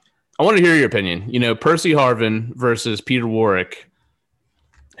 I want to hear your opinion. You know, Percy Harvin versus Peter Warrick.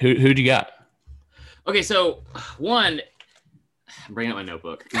 Who do you got? Okay, so one, I'm bringing out my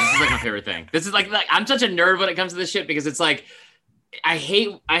notebook. This is like my favorite thing. This is like I'm such a nerd when it comes to this shit because it's like I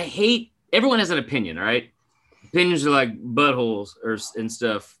hate everyone has an opinion, all right? Opinions are like buttholes and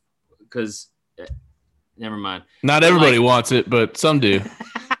stuff because never mind. Not everybody wants it, but some do.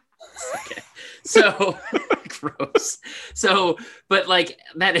 Okay. So gross. So, but like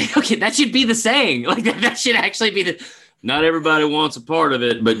that, okay, that should be the saying. Like that should actually be the. Not everybody wants a part of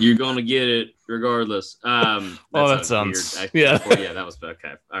it, but you're gonna get it regardless. That sounds weird. Yeah, that was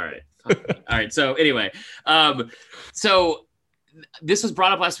okay. All right. So anyway, so this was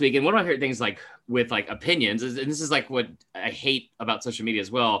brought up last week, and one of my favorite things, like with like opinions, and this is like what I hate about social media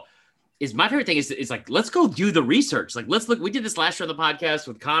as well. Is my favorite thing is like, let's go do the research. Like, let's look. We did this last year on the podcast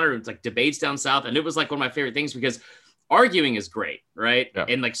with Connor. It's like debates down south. And it was like one of my favorite things because arguing is great. Right. Yeah.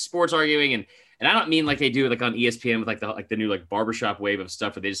 And like sports arguing. And I don't mean like they do like on ESPN with like the new like barbershop wave of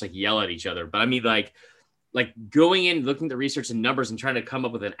stuff where they just like yell at each other. But I mean like going in, looking at the research and numbers and trying to come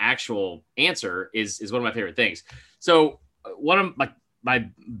up with an actual answer is one of my favorite things. So one of my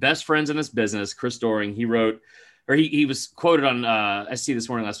best friends in this business, Chris Doring, he wrote, or he was quoted on SC this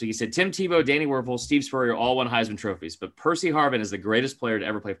morning last week. He said, Tim Tebow, Danny Werfel, Steve Spurrier all won Heisman trophies, but Percy Harvin is the greatest player to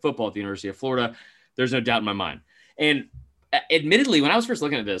ever play football at the University of Florida. There's no doubt in my mind. And admittedly, when I was first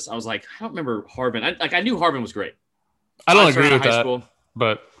looking at this, I was like, I don't remember Harvin. I knew Harvin was great. I don't agree with that,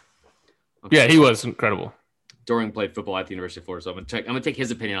 but yeah, he was incredible. Doring played football at the University of Florida, so I'm gonna take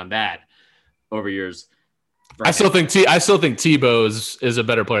his opinion on that over yours. I still think Tebow is a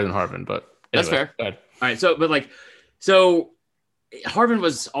better player than Harvin, but anyway, that's fair. All right, so Harvin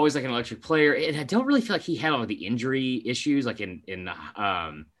was always like an electric player, and I don't really feel like he had all the injury issues like in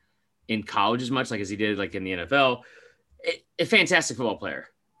college as much like as he did like in the NFL. A fantastic football player,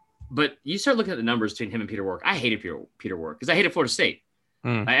 but you start looking at the numbers between him and Peter Warrick. I hated Peter Warrick because I hated Florida State.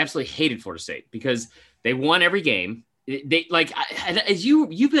 I absolutely hated Florida State because they won every game. They like as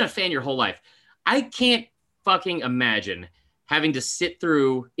you've been a fan your whole life. I can't fucking imagine having to sit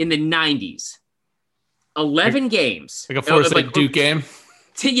through in the 90s 11 games like a Florida State Duke game.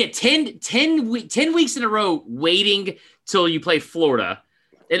 10 weeks in a row waiting till you play Florida.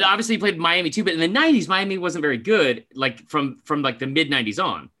 And obviously you played Miami too, but in the 90s Miami wasn't very good, like from like the mid 90s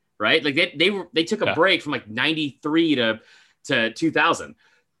on, right? Like they took a break from like 93 to 2000.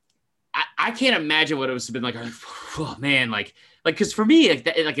 I can't imagine what it was been like. Oh man, like because for me, like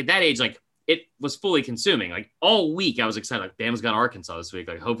at that age, like it was fully consuming. Like all week, I was excited. Like Bama's got Arkansas this week.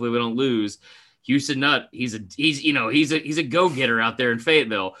 Like hopefully we don't lose. Houston Nutt, he's a go getter out there in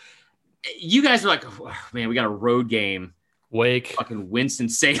Fayetteville. You guys are like, oh, man, we got a road game. Wake, fucking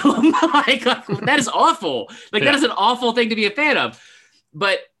Winston-Salem. like that is awful. Like that is an awful thing to be a fan of.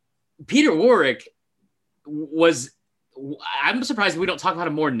 But Peter Warrick was. I'm surprised we don't talk about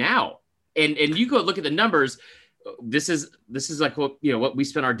him more now. And you go look at the numbers. This is like what we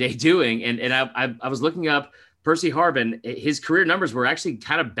spent our day doing. And I was looking up Percy Harvin. His career numbers were actually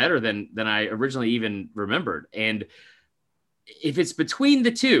kind of better than I originally even remembered. And if it's between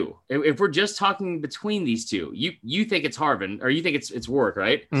the two, if we're just talking between these two, you think it's Harvin or you think it's Warrick,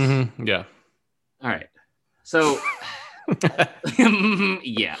 right? Mm-hmm. Yeah. All right. So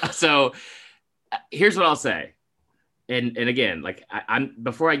yeah. So here's what I'll say. And again, like I'm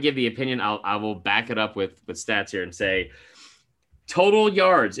before I give the opinion, I will back it up with stats here and say total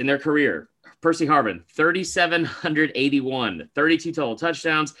yards in their career. Percy Harvin, 3,781, 32 total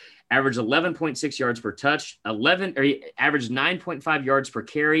touchdowns, averaged 11.6 yards per touch, he averaged 9.5 yards per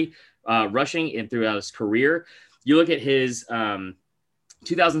carry rushing and throughout his career. You look at his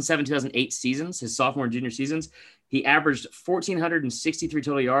 2007, 2008 seasons, his sophomore and junior seasons, he averaged 1,463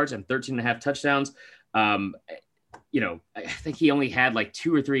 total yards and 13 and a half touchdowns. I think he only had like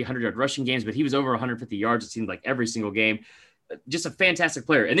 200 or 300 yard rushing games, but he was over 150 yards. It seemed like every single game. Just a fantastic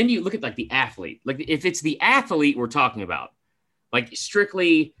player. And then you look at like the athlete, like if it's the athlete we're talking about, like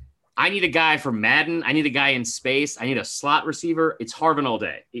strictly, I need a guy from Madden. I need a guy in space. I need a slot receiver. It's Harvin all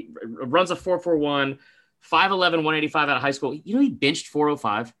day. He runs a 4.41, 5'11", 185 out of high school. He benched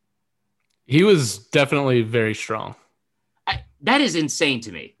 405. He was definitely very strong. That is insane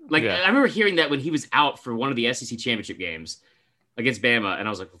to me. Like I remember hearing that when he was out for one of the SEC championship games against Bama. And I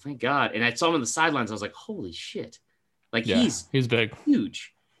was like, well, thank God. And I saw him on the sidelines. I was like, holy shit. Like he's big,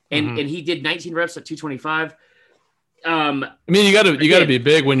 huge. And he did 19 reps at 225. I mean, you gotta be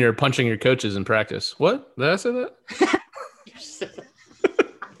big when you're punching your coaches in practice. What? Did I say that?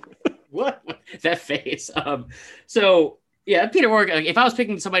 What? That face. So yeah, Peter Warrick. Like, if I was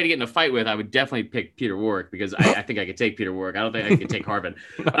picking somebody to get in a fight with, I would definitely pick Peter Warrick because I think I could take Peter Warrick. I don't think I could take Harvin.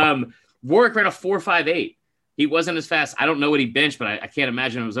 Warrick ran a 4.58. He wasn't as fast. I don't know what he benched, but I can't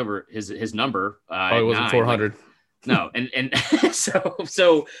imagine it was over his number. It wasn't 400. Like, no, and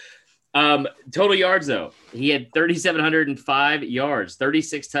so total yards though, he had 3,705 yards,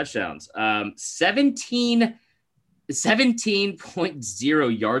 36 touchdowns,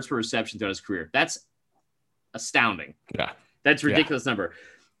 17.0 yards per reception throughout his career. That's astounding. Yeah, that's a ridiculous number.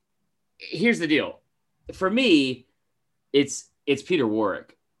 Here's the deal, for me, it's Peter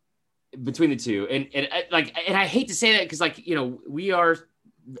Warrick between the two, and I hate to say that because we are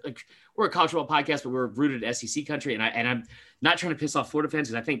like. We're a college football podcast, but we're rooted in SEC country. And I'm not trying to piss off Florida fans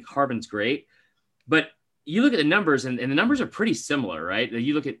because I think Harvin's great. But you look at the numbers, and the numbers are pretty similar, right?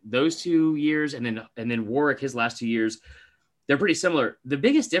 You look at those 2 years, and then Warrick, his last 2 years, they're pretty similar. The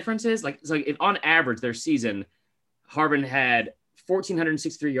biggest difference is on average, their season, Harvin had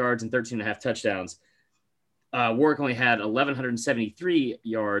 1,463 yards and 13 and a half touchdowns. Warrick only had 1,173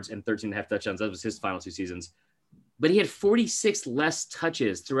 yards and 13 and a half touchdowns. That was his final 2 seasons. But he had 46 less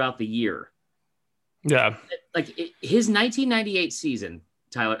touches throughout the year. Yeah. His 1998 season,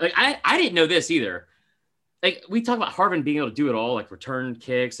 Tyler, I didn't know this either. Like we talk about Harvin being able to do it all, like return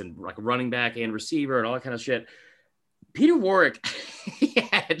kicks and like running back and receiver and all that kind of shit. Peter Warrick, he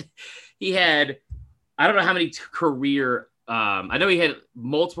had, I don't know how many career, I know he had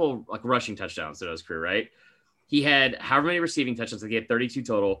multiple like rushing touchdowns throughout his career, right? He had however many receiving touchdowns, like he had 32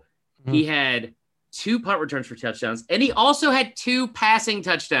 total. Mm-hmm. He had 2 punt returns for touchdowns, and he also had 2 passing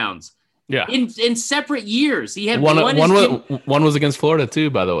touchdowns. Yeah, in separate years, he had one was against Florida too.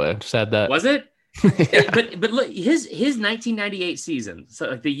 By the way, just had that. Was it? Yeah. But look, his 1998 season. So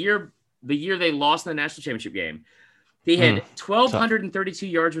like the year they lost in the national championship game, he had 1,232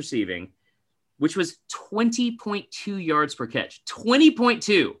 yards receiving, which was 20.2 yards per catch.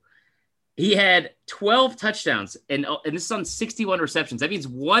 20.2. He had 12 touchdowns, and this is on 61 receptions. That means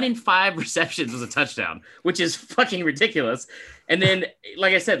 1 in 5 receptions was a touchdown, which is fucking ridiculous. And then,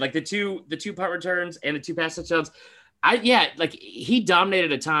 like I said, like the two punt returns and the 2 pass touchdowns. He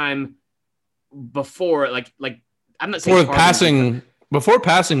dominated a time before, like I'm not saying before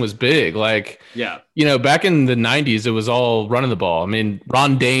passing was big. Like, back in the 90s, it was all running the ball. I mean,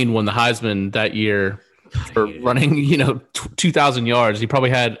 Ron Dane won the Heisman that year for running, 2,000 yards. He probably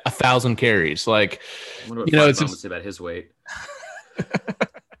had 1,000 carries. Like, I wonder what it's say about his weight.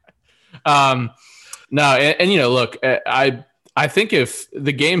 No, and look, I I think if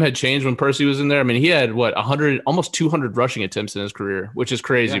the game had changed when Percy was in there, I mean, he had 100, almost 200 rushing attempts in his career, which is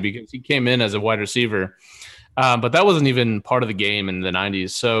crazy because he came in as a wide receiver. But that wasn't even part of the game in the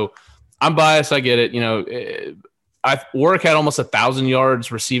 90s. So I'm biased. I get it. Warwick had almost 1,000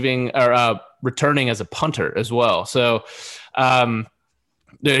 yards receiving or returning as a punter as well. So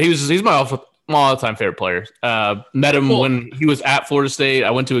he's my all-time favorite player. Met him when he was at Florida State.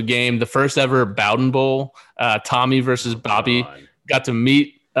 I went to a game, the first ever Bowden Bowl, Tommy versus Bobby. Got to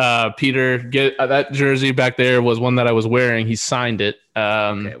meet Peter. Get that jersey back there was one that I was wearing. He signed it.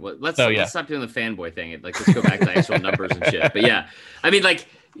 Okay, well, let's stop doing the fanboy thing. Let's go back to actual numbers and shit. But yeah, I mean,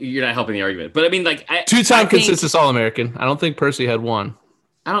 you're not helping the argument. But I mean, two-time consistent All-American. I don't think Percy had one.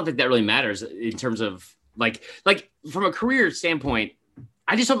 I don't think that really matters in terms of like from a career standpoint.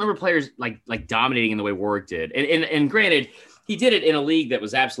 I just don't remember players like dominating in the way Warwick did. And granted, he did it in a league that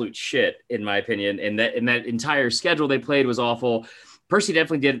was absolute shit, in my opinion. And that entire schedule they played was awful. Percy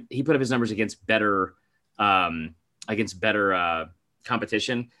definitely did. He put up his numbers against better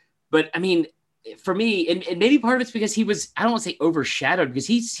competition. But I mean, for me, and maybe part of it's because he was, I don't want to say overshadowed, because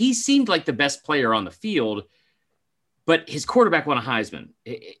he seemed like the best player on the field, but his quarterback won a Heisman.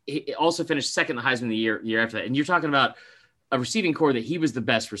 He also finished second in the Heisman the year after that. And you're talking about a receiving core that he was the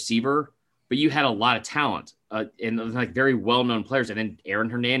best receiver, but you had a lot of talent and like very well-known players. And then Aaron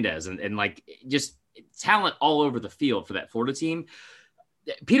Hernandez and like just talent all over the field for that Florida team.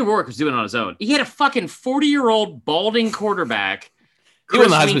 Peter Warwick was doing it on his own. He had a fucking 40-year-old balding quarterback. He won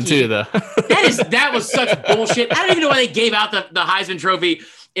the Heisman too, though. that was such bullshit. I don't even know why they gave out the Heisman Trophy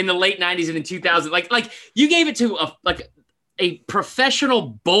in the late 90s and in 2000. Like you gave it to a professional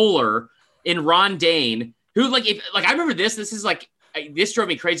bowler in Ron Dane, who I remember this. This is this drove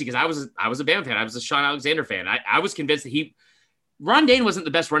me crazy because I was a Bama fan. I was a Sean Alexander fan. I was convinced that Ron Dane wasn't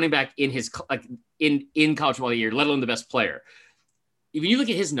the best running back in his in college football year, let alone the best player. When you look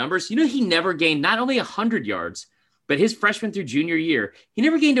at his numbers, he never gained not only 100 yards, but his freshman through junior year, he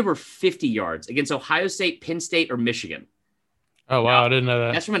never gained over 50 yards against Ohio State, Penn State, or Michigan. Oh, wow. I didn't know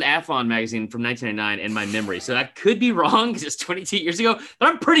that. That's from an Athlon magazine from 1999 in my memory. So that could be wrong because it's 22 years ago, but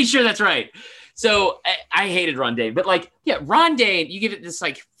I'm pretty sure that's right. So I hated Ron Dane. But Ron Dane, you give it this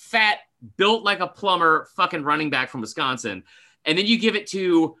fat, built like a plumber fucking running back from Wisconsin. And then you give it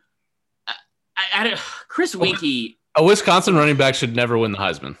to Chris Weinke. A Wisconsin running back should never win the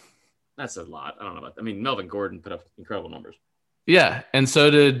Heisman. That's a lot. I don't know about that. I mean, Melvin Gordon put up incredible numbers. Yeah, and so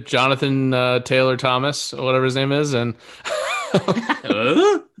did Jonathan Taylor Thomas, or whatever his name is, and it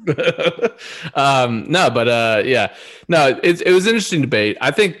was an interesting debate.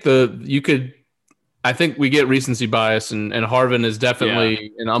 I think we get recency bias, and Harvin is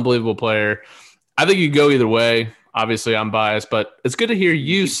definitely an unbelievable player. I think you go either way. Obviously, I'm biased, but it's good to hear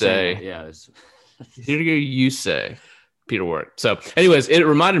you say. Here to hear you say Peter Warwick. So, anyways, it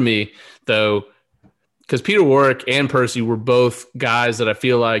reminded me though, because Peter Warwick and Percy were both guys that I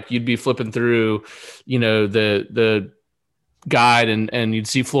feel like you'd be flipping through, the guide and you'd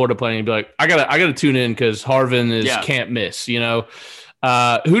see Florida playing and be like, I gotta tune in because Harvin can't miss. Who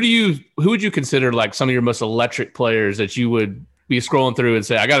would you consider like some of your most electric players that you would be scrolling through and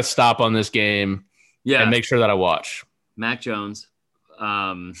say, I got to stop on this game and make sure that I watch? Mac Jones,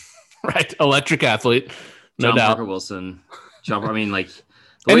 right, electric athlete, no John doubt. Parker Wilson, Parker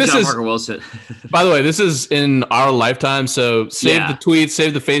Wilson. By the way, this is in our lifetime, so save the tweets,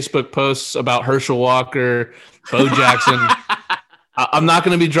 save the Facebook posts about Herschel Walker, Bo Jackson. I'm not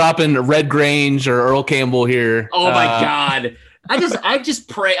going to be dropping Red Grange or Earl Campbell here. Oh my God. I just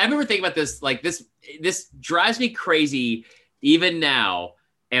pray. I remember thinking about this, this drives me crazy even now.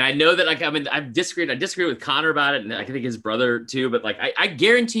 And I know that I've disagreed. I disagree with Connor about it, and I think his brother too. But I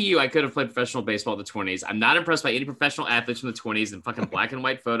guarantee you, I could have played professional baseball in the 20s. I'm not impressed by any professional athletes from the 20s and fucking black and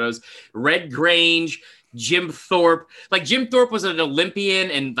white photos. Red Grange, Jim Thorpe. Jim Thorpe was an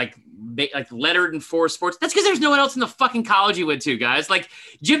Olympian and lettered in 4 sports. That's because there's no one else in the fucking college he went to, guys.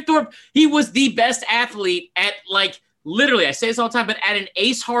 Jim Thorpe, he was the best athlete at literally. I say this all the time, but at an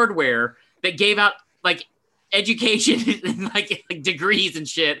Ace Hardware that gave out education and degrees and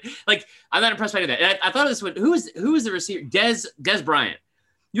shit. I'm not impressed by that. And I thought of this one. Who was the receiver? Dez Bryant.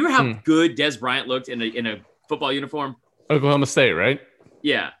 You remember how good Dez Bryant looked in a football uniform? Oklahoma State, right?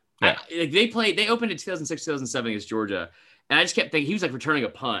 Yeah. They opened in 2006, 2007 against Georgia. And I just kept thinking he was returning a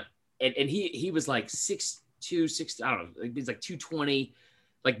punt. And he was 6'2", 6, I don't know. He's 220,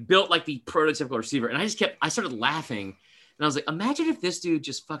 built like the prototypical receiver. And I started laughing. And I was like, imagine if this dude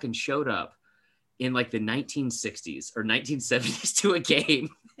just fucking showed up in the 1960s or 1970s to a game.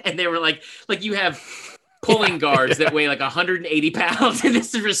 And they were you have pulling guards that weigh like 180 pounds, and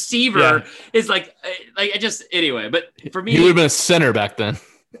this receiver is like I just anyway. But for me, he would have been a center back then.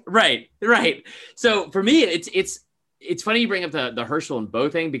 Right. So for me, it's funny you bring up the Herschel and Bo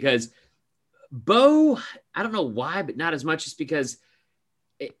thing, because Bo, I don't know why, but not as much, just because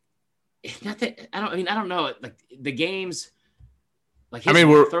not that I don't know, like the games. Like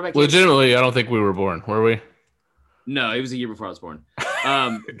we're legitimately. I don't think we were born, were we? No, it was a year before I was born.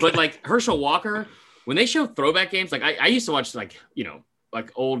 But like Herschel Walker, when they show throwback games, like I used to watch like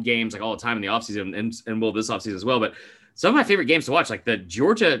old games like all the time in the offseason and will this offseason as well. But some of my favorite games to watch, like the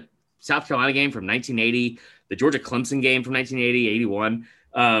Georgia South Carolina game from 1980, the Georgia Clemson game from 1980, 81,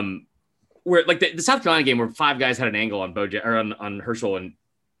 where like the South Carolina game where five guys had an angle on on Herschel and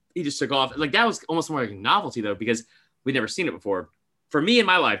he just took off. Like that was almost more like a novelty though, because we'd never seen it before. For me in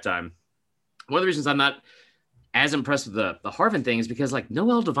my lifetime, one of the reasons I'm not as impressed with the Harvin thing is because like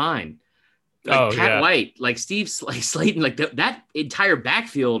Noel Devine, like Pat White, like Steve Slayton, like that entire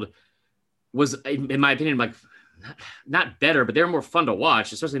backfield was, in my opinion, like not better, but they're more fun to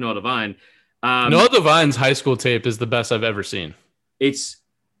watch, especially Noel Devine. Noel Devine's high school tape is the best I've ever seen. It's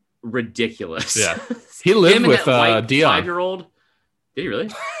ridiculous. Yeah, he lived with Dion. 5-year-old. Did he really?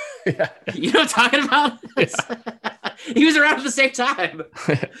 Yeah. You know what I'm talking about? Yeah. He was around at the same time.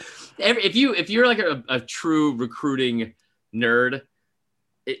 If you're like a true recruiting nerd,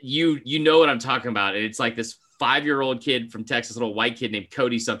 you know what I'm talking about. And it's like this 5-year-old kid from Texas, little white kid named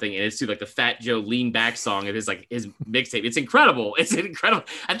Cody something, and it's to like the Fat Joe Lean Back song of his mixtape. It's incredible. It's incredible.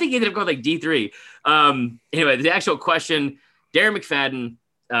 I think he ended up going like D3. Anyway, the actual question: Darren McFadden,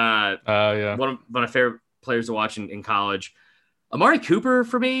 one of my favorite players to watch in college. Amari Cooper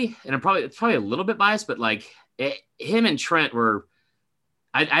for me, and it's probably a little bit biased, but like him and Trent were.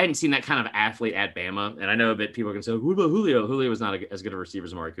 I hadn't seen that kind of athlete at Bama, and I know that people can say, "What about Julio?" Julio was not as good a receiver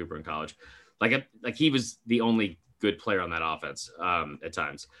as Amari Cooper in college. Like he was the only good player on that offense at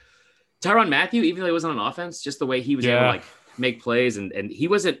times. Tyrann Mathieu, even though he wasn't on offense, just the way he was able to like make plays, and he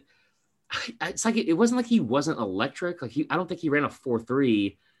wasn't. It's like it wasn't like he wasn't electric. Like I don't think he ran a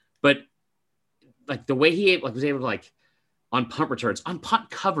 4.3, but like the way he was able to like. On punt returns, on punt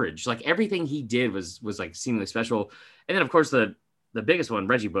coverage, like everything he did was like seemingly special. And then of course the biggest one,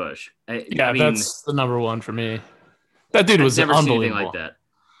 Reggie Bush. I mean, that's the number one for me. That dude was never unbelievable. seen anything like that.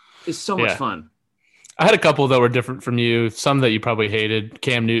 It's so much fun. I had a couple that were different from you. Some that you probably hated: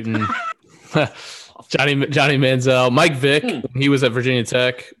 Cam Newton, Johnny Manziel, Mike Vick. He was at Virginia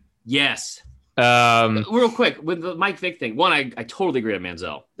Tech. Yes. Real quick with the Mike Vick thing. One, I totally agree with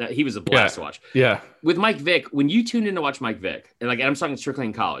Manziel. That he was a blast to watch. Yeah. With Mike Vick, when you tuned in to watch Mike Vick, and I'm talking strictly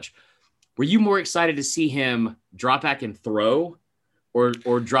in college, were you more excited to see him drop back and throw,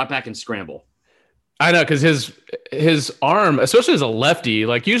 or drop back and scramble? I know, because his arm, especially as a lefty,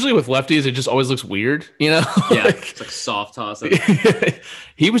 like usually with lefties, it just always looks weird, you know? Yeah, it's like soft toss.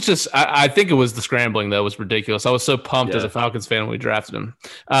 He was just, I think it was the scrambling that was ridiculous. I was so pumped as a Falcons fan when we drafted him.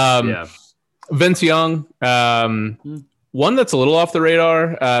 Vince Young, one that's a little off the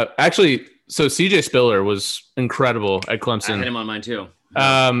radar. Actually, so CJ Spiller was incredible at Clemson. I had him on mine too.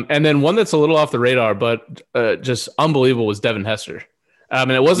 And then one that's a little off the radar, but just unbelievable, was Devin Hester.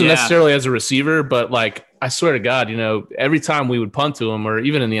 And it wasn't necessarily as a receiver, but like, I swear to God, every time we would punt to him, or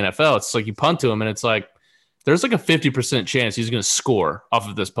even in the NFL, it's like you punt to him and it's like, there's like a 50% chance he's going to score off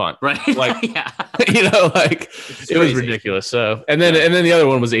of this punt. Right. Like, it was ridiculous. So, and then the other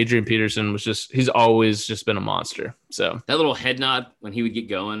one was Adrian Peterson, he's always just been a monster. So that little head nod when he would get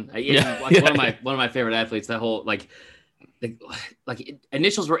going. One of my favorite athletes, that whole, like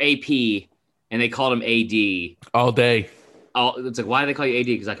initials were AP and they called him AD all day. It's like, why do they call you AD?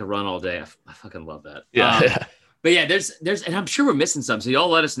 Because I could run all day. I fucking love that. But yeah, there's, and I'm sure we're missing some. So y'all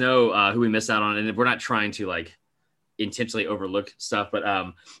let us know who we missed out on, and we're not trying to like intentionally overlook stuff. But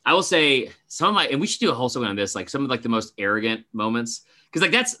I will say and we should do a whole segment on this, like some of like the most arrogant moments, because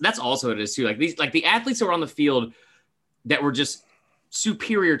like that's also what it is too. Like these, like the athletes that were on the field that were just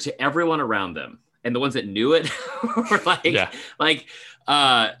superior to everyone around them, and the ones that knew it were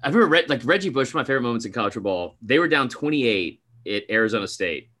I remember Reggie Bush, one of my favorite moments in college football. They were down 28 at Arizona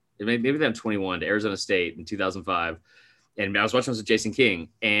State. Maybe down 21 to Arizona State in 2005. And I was watching this with Jason King.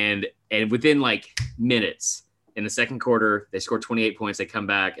 And within like minutes in the second quarter, they scored 28 points. They come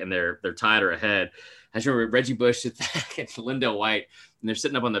back and they're tied or ahead. I just remember Reggie Bush sits back and Lindell White, and they're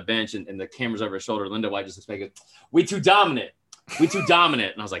sitting up on the bench and the camera's over his shoulder. Lindell White just looks back and goes, "We too dominant. We too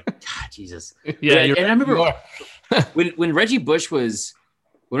dominant." And I was like, God, Jesus. Yeah. And I remember when Reggie Bush was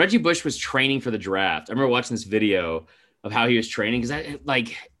training for the draft, I remember watching this video of how he was training, because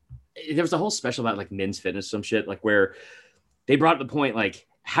there was a whole special about like men's fitness, some shit, like where they brought up the point, like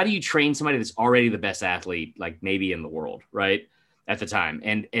how do you train somebody that's already the best athlete, like maybe in the world, right? At the time.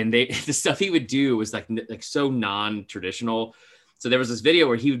 And they, the stuff he would do was like so non-traditional. So there was this video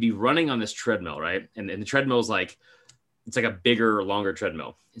where he would be running on this treadmill, right? And the treadmill is like, it's like a bigger, longer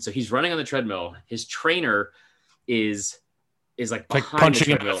treadmill. And so he's running on the treadmill. His trainer is like punching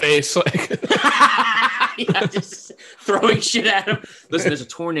him in the face. Yeah, just throwing shit at him. Listen, there's a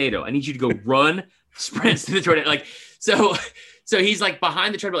tornado. I need you to go run, sprints to the tornado. Like, so he's like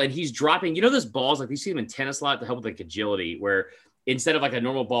behind the treadmill and he's dropping, you know, those balls, like you see them in tennis a lot to help with like agility, where instead of like a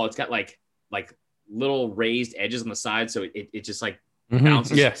normal ball, it's got like little raised edges on the side. So it just like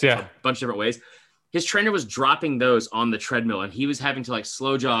bounces a bunch of different ways. His trainer was dropping those on the treadmill and he was having to like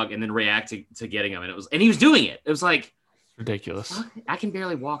slow jog and then react to getting them. And he was doing it. It was like ridiculous. I can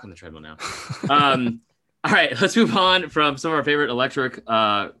barely walk on the treadmill now. All right, let's move on from some of our favorite electric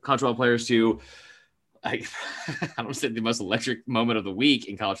college football players to, I don't say the most electric moment of the week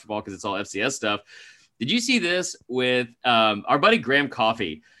in college football because it's all FCS stuff. Did you see this with our buddy Graham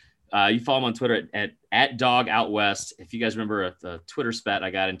Coffey? You follow him on Twitter at Dog Out West. If you guys remember the Twitter spat I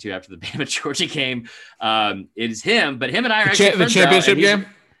got into after the Bama Georgia game, it is him. But him and I are actually the championship game.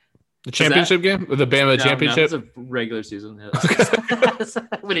 The championship game with the Bama championship. No, it's a regular season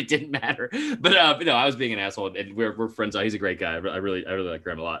when it didn't matter. But no, I was being an asshole, and we're friends. He's a great guy. I really like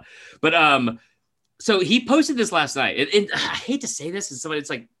Graham a lot. But so he posted this last night, and I hate to say this as somebody. It's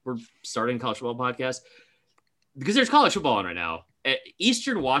like we're starting a college football podcast because there's college football on right now.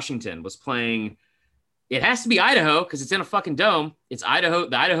 Eastern Washington was playing. It has to be Idaho because it's in a fucking dome. It's Idaho,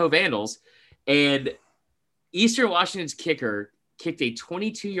 the Idaho Vandals, and Eastern Washington's kicker kicked a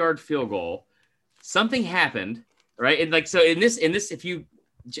 22-yard field goal. Something happened, right? And like, so in this, if you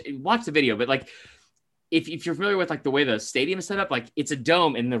watch the video, but like, if you're familiar with like the way the stadium is set up, like it's a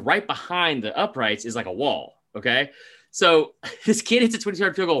dome and the right behind the uprights is like a wall. Okay. So this kid hits a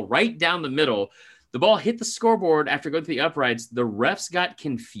 22-yard field goal right down the middle. The ball hit the scoreboard after going through the uprights. The refs got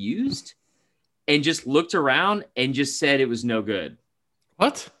confused and just looked around and just said it was no good.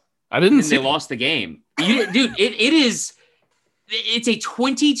 What? I didn't see. They lost the game. Dude, it's a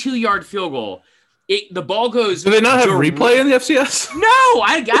 22-yard field goal. The ball goes. Do they not have replay in the FCS? No,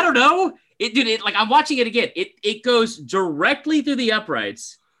 I don't know. Like I'm watching it again. It goes directly through the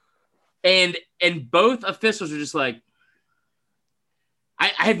uprights, and both officials are just like, I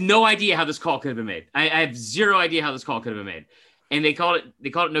have no idea how this call could have been made. I have zero idea how this call could have been made, and they called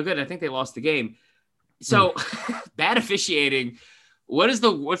it no good. I think they lost the game. So bad officiating.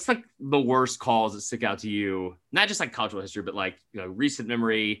 What's like the worst calls that stick out to you? Not just like cultural history, but like, you know, recent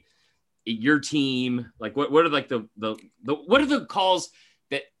memory, your team. Like what are like the what are the calls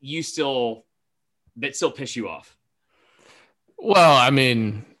that still piss you off? Well, I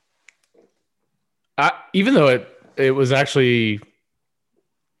mean, even though it was actually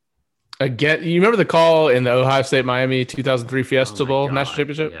you remember the call in the Ohio State Miami 2003 Fiesta Bowl national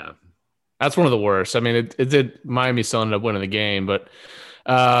championship? Yeah. That's one of the worst. I mean, it did. Miami still ended up winning the game, but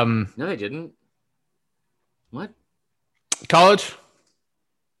no, they didn't. What? College?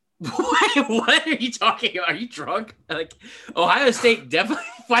 What are you talking about? Are you drunk? Like Ohio State definitely.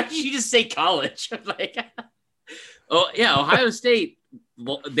 Why did you just say college? Like, oh yeah, Ohio State.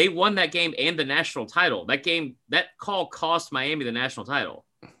 They won that game and the national title. That call cost Miami the national title.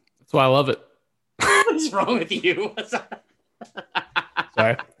 That's why I love it. What's wrong with you?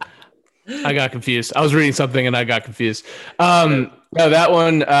 Sorry. I got confused. I was reading something and I got confused. No, that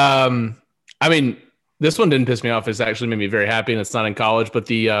one, I mean, this one didn't piss me off. It's actually made me very happy, and it's not in college, but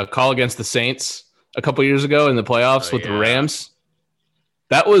the call against the Saints a couple years ago in the playoffs with the Rams,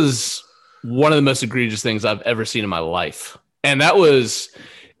 that was one of the most egregious things I've ever seen in my life. And that was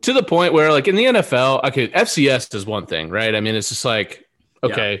to the point where, like, in the NFL, okay, FCS is one thing, right? I mean, it's just like,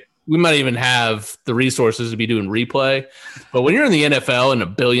 okay, we might even have the resources to be doing replay. But when you're in the NFL in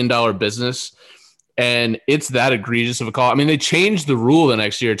 $1 billion business and it's that egregious of a call, I mean, they changed the rule the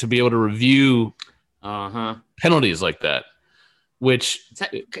next year to be able to review penalties like that, which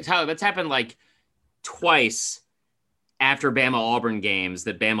Tyler, that's happened like twice after Bama Auburn games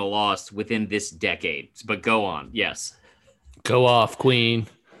that Bama lost within this decade. But go on. Yes. Go off, Queen.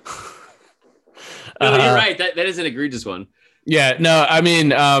 No, you're right. That is an egregious one. Yeah, no, I mean,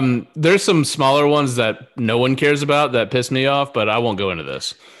 there's some smaller ones that no one cares about that piss me off, but I won't go into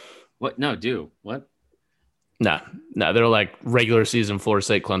this. What? No, what? No, they're like regular season Florida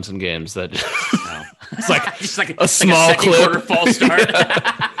State Clemson games that it's like just like a small clip. Quarter false start.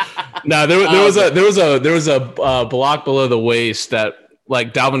 No, there was a block below the waist that,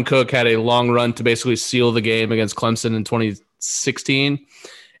 like, Dalvin Cook had a long run to basically seal the game against Clemson in 2016,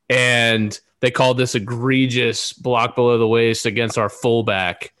 and they called this egregious block below the waist against our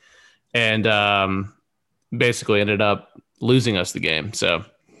fullback, and basically ended up losing us the game. So,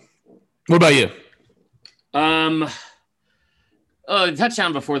 what about you? The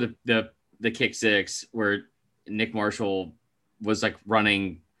touchdown before the kick six where Nick Marshall was like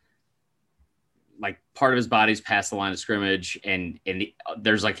running, like part of his body's past the line of scrimmage, and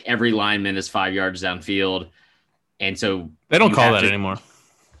there's like every lineman is 5 yards downfield, and so they don't call that anymore.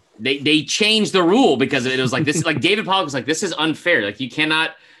 They changed the rule because it was like this. Like David Pollock was like, this is unfair. Like you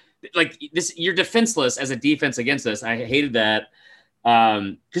cannot, like this. You're defenseless as a defense against us. I hated that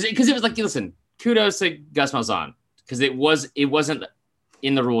because it was like, listen, kudos to Gus Malzahn because it wasn't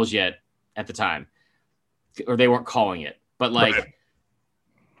in the rules yet at the time, or they weren't calling it. But like,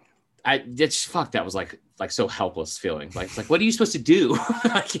 that was like so helpless feeling. Like it's like, what are you supposed to do?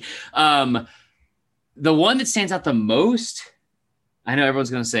 Like, the one that stands out the most. I know everyone's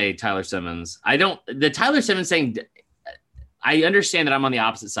going to say Tyler Simmons. The Tyler Simmons thing, I understand that I'm on the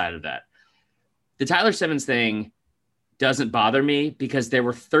opposite side of that. The Tyler Simmons thing doesn't bother me because there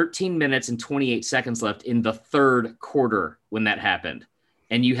were 13 minutes and 28 seconds left in the third quarter when that happened.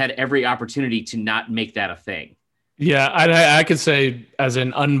 And you had every opportunity to not make that a thing. Yeah, I could say as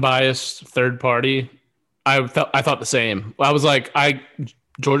an unbiased third party, I thought the same. I was like,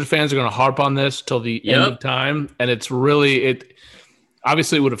 Georgia fans are going to harp on this till the end of time. And it's really,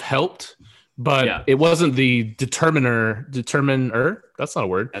 obviously it would have helped, but it wasn't the determiner. That's not a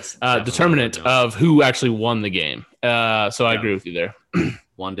word. That's determinant of who actually won the game. So I agree with you there.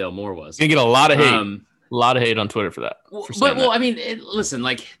 Wandale Moore was gonna get a lot of hate. A lot of hate on Twitter for that. I mean, listen,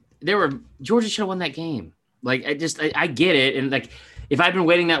 like Georgia should have won that game. Like I get it, and like if I've been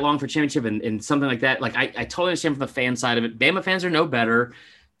waiting that long for championship and something like that, like I totally understand from the fan side of it. Bama fans are no better.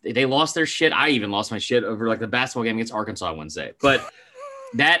 They lost their shit. I even lost my shit over like the basketball game against Arkansas on Wednesday, but.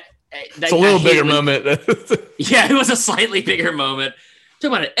 It's a little bigger moment. Yeah, it was a slightly bigger moment. Talk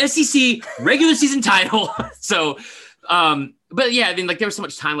about an SEC regular season title. So, but yeah, I mean, like there was so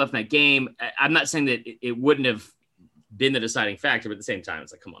much time left in that game. I'm not saying that it wouldn't have been the deciding factor, but at the same time,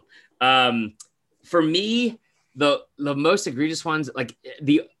 it's like, come on. For me, the most egregious ones, like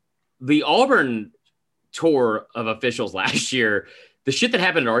the Auburn tour of officials last year, the shit that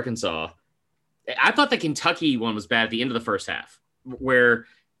happened at Arkansas. I thought the Kentucky one was bad at the end of the first half, where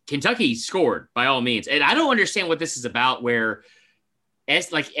Kentucky scored by all means. And I don't understand what this is about, where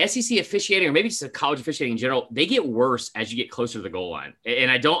SEC officiating, or maybe just college officiating in general, they get worse as you get closer to the goal line.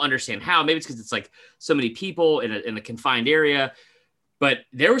 And I don't understand how. Maybe it's because it's like so many people in a confined area. But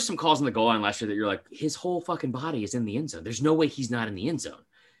there were some calls on the goal line last year that you're like, his whole fucking body is in the end zone. There's no way he's not in the end zone.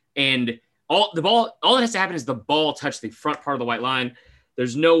 And all that has to happen is the ball touch the front part of the white line.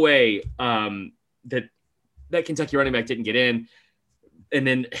 There's no way that Kentucky running back didn't get in. And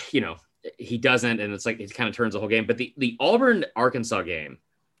then, he doesn't. And it's like, it kind of turns the whole game. But the Auburn-Arkansas game,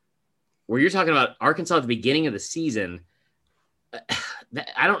 where you're talking about Arkansas at the beginning of the season,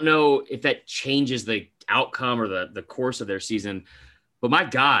 I don't know if that changes the outcome or the course of their season. But my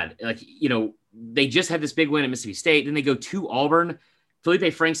God, they just had this big win at Mississippi State. Then they go to Auburn.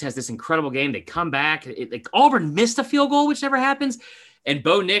 Felipe Franks has this incredible game. They come back. Auburn missed a field goal, which never happens. And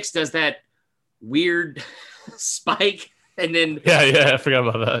Bo Nix does that weird spike. And then I forgot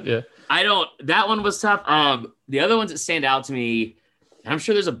about that. Yeah, that one was tough. The other ones that stand out to me, and I'm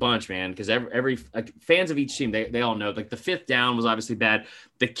sure there's a bunch, man, because every fans of each team, they all know. Like the fifth down was obviously bad.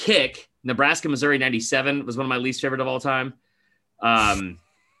 The kick, Nebraska, Missouri 97 was one of my least favorite of all time. Do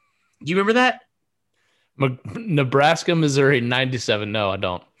you remember that? Nebraska, Missouri 97. No, I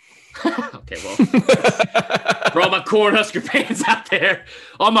don't. Okay, well, for all my Cornhusker fans out there,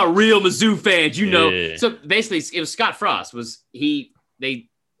 all my real Mizzou fans, Yeah. So basically, it was Scott Frost. They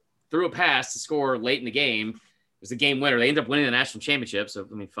threw a pass to score late in the game. It was the game winner. They ended up winning the national championship. So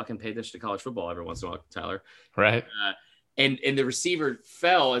I mean, fucking pay attention to college football every once in a while, Tyler. Right. And the receiver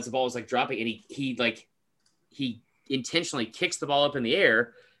fell as the ball was like dropping, and he intentionally kicks the ball up in the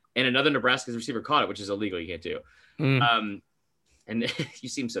air, and another Nebraska's receiver caught it, which is illegal. You can't do. And you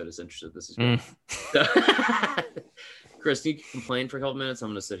seem so disinterested. This is great. So, Chris, can you complain for a couple minutes? I'm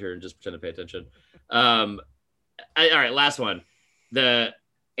going to sit here and just pretend to pay attention. All right, last one. The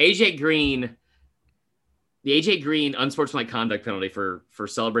AJ Green unsportsmanlike conduct penalty for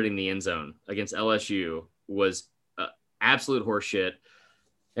celebrating the end zone against LSU was absolute horseshit.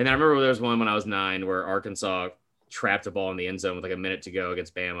 And I remember there was one when I was 9 where Arkansas trapped a ball in the end zone with like a minute to go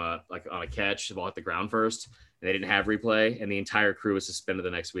against Bama, like on a catch. The ball hit the ground first. And they didn't have replay, and the entire crew was suspended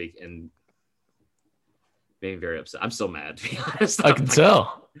the next week, and made me very upset. I'm still mad, to be honest. I can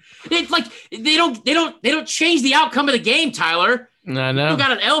tell. It's like they don't change the outcome of the game, Tyler. I know. You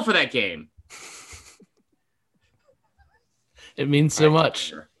got an L for that game. It means so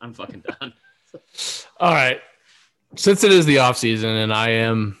much. I'm fucking done. All right. Since it is the off season and I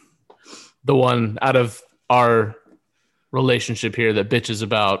am the one out of our relationship here that bitches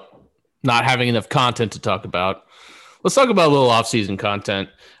about not having enough content to talk about, let's talk about a little off season content.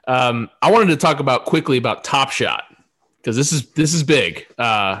 I wanted to talk quickly about Top Shot because this is big.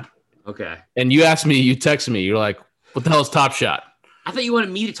 Okay. And you asked me, you texted me, you're like, what the hell is Top Shot? I thought you wanted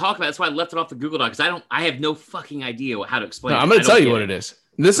me to talk about it. That's why I left it off the Google Doc because I have no fucking idea how to explain it. I'm going to tell you what it is.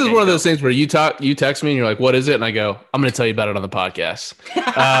 This is one of those things where you text me and you're like, what is it? And I go, I'm going to tell you about it on the podcast.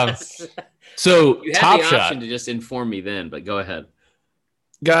 So you had Top the Shot option to just inform me then, but go ahead.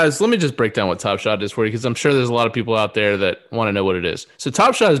 Guys, let me just break down what Top Shot is for you because I'm sure there's a lot of people out there that want to know what it is. So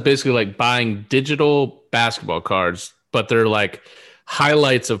Top Shot is basically like buying digital basketball cards, but they're like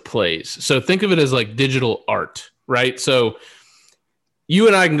highlights of plays. So think of it as like digital art, right? So you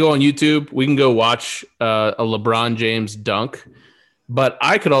and I can go on YouTube. We can go watch a LeBron James dunk, but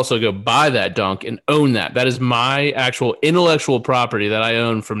I could also go buy that dunk and own that. That is my actual intellectual property that I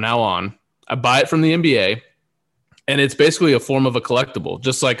own from now on. I buy it from the NBA. And it's basically a form of a collectible,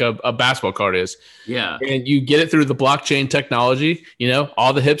 just like a basketball card is. Yeah. And you get it through the blockchain technology. You know,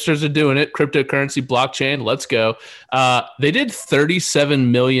 all the hipsters are doing it. Cryptocurrency, blockchain, let's go. They did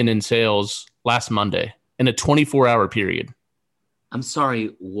 37 million in sales last Monday in a 24-hour period. I'm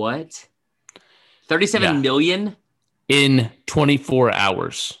sorry, what? 37 million? In 24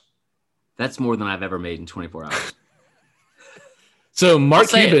 hours. That's more than I've ever made in 24 hours. So Mark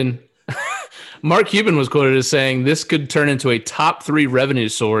Cuban was quoted as saying this could turn into a top 3 revenue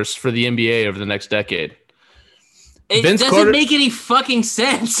source for the NBA over the next decade. It doesn't make any fucking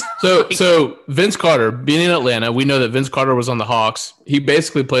sense. So Vince Carter, being in Atlanta, we know that Vince Carter was on the Hawks. He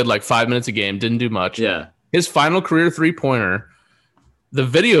basically played like 5 minutes a game, didn't do much. Yeah. His final career 3-pointer, the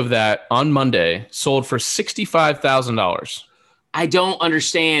video of that on Monday sold for $65,000. I don't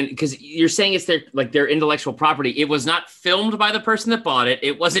understand because you're saying it's their intellectual property. It was not filmed by the person that bought it.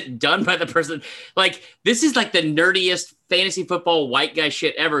 It wasn't done by the person. Like, this is like the nerdiest fantasy football white guy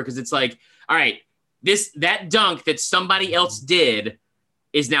shit ever. Cause it's like, all right, that dunk that somebody else did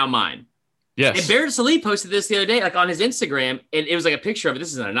is now mine. Yes. And Barrett Sallee posted this the other day, like on his Instagram, and it was like a picture of it.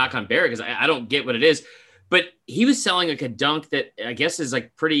 This isn't a knock on Barrett because I don't get what it is, but he was selling like a dunk that I guess is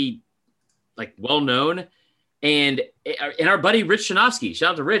like pretty like well-known. And our buddy Rich Shinovsky,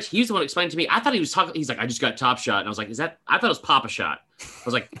 shout out to Rich, he's the one who explained to me. I thought he was talking. He's like, I just got Top Shot, and I was like, I thought it was Papa Shot. I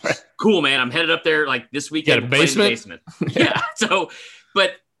was like, cool, man. I'm headed up there like this weekend. Yeah, basement. Yeah. So,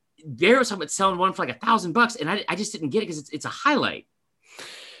 but there was someone selling one for like $1,000, and I just didn't get it because it's a highlight.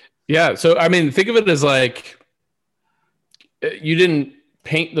 Yeah. So I mean, think of it as like you didn't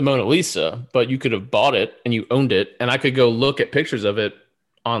paint the Mona Lisa, but you could have bought it and you owned it, and I could go look at pictures of it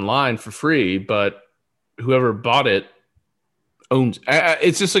online for free, but whoever bought it owns.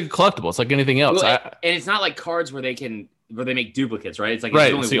 It's just like a collectible. It's like anything else. Well, and it's not like cards where they make duplicates, right? It's like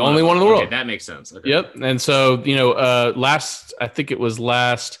right. It's the only one in the world. Okay, that makes sense. Okay. Yep. And so I think it was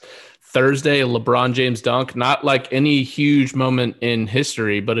last Thursday, a LeBron James dunk. Not like any huge moment in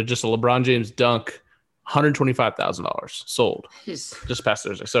history, but just a LeBron James dunk. $125,000 sold just past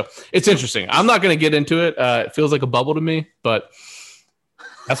Thursday. So it's interesting. I'm not going to get into it. It feels like a bubble to me, but.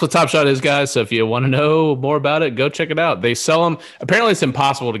 That's what Top Shot is, guys. So if you want to know more about it, go check it out. They sell them. Apparently, it's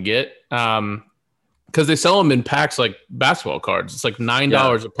impossible to get because they sell them in packs like basketball cards. It's like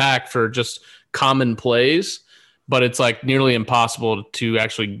 $9 a pack for just common plays, but it's like nearly impossible to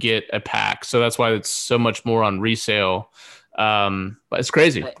actually get a pack. So that's why it's so much more on resale. But it's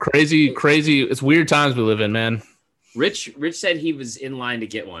crazy. It's weird times we live in, man. Rich said he was in line to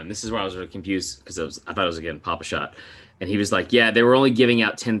get one. This is where I was really confused because I thought it was again Papa Shot. And he was like, yeah, they were only giving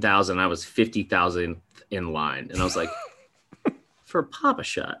out 10,000. I was 50,000 in line. And I was like, for Papa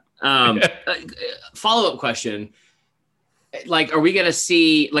Shot. Follow-up question. Like, are we going to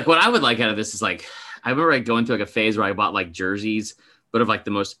see, like, what I would like out of this is like, I remember like going through like a phase where I bought like jerseys, but of like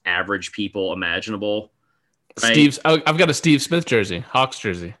the most average people imaginable. Right? I've got a Steve Smith jersey, Hawks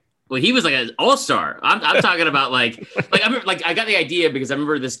jersey. Well, he was like an all-star. I'm talking about like I remember, like I got the idea because I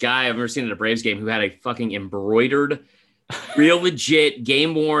remember this guy I've never seen at a Braves game who had a fucking embroidered, real legit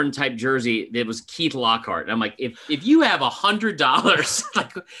game worn type jersey that was Keith Lockhart. And I'm like, if you have $100,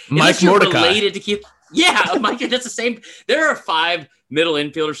 like Mike Mordecai related to Keith, yeah, Mike, that's the same. There are 5 middle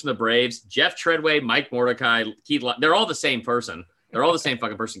infielders from the Braves: Jeff Treadway, Mike Mordecai, Keith. They're all the same person. They're all the same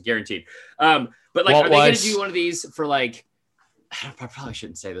fucking person, guaranteed. But like, are they going to do one of these for like? I probably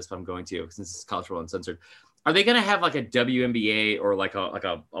shouldn't say this, but I'm going to since it's cultural uncensored. Are they going to have like a WNBA or like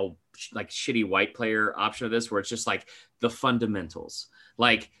a shitty white player option of this where it's just like the fundamentals?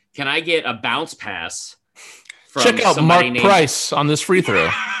 Like, can I get a bounce pass from check out somebody Mark named Price on this free throw.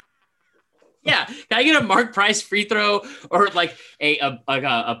 Yeah, can I get a Mark Price free throw or like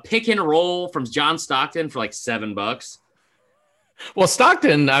a pick and roll from John Stockton for like $7? Well,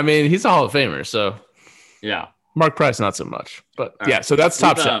 Stockton, I mean, he's a Hall of Famer, so yeah. Mark Price not so much, but All yeah. right. So that's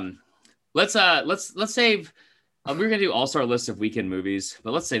Top Chef. Let's save. We're gonna do all-star list of weekend movies,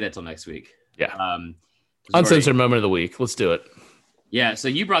 but let's save that till next week. Yeah. 'Cause Uncensored moment of the week. Let's do it. Yeah. So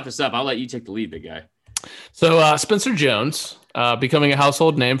you brought this up. I'll let you take the lead, big guy. So Spencer Jones, becoming a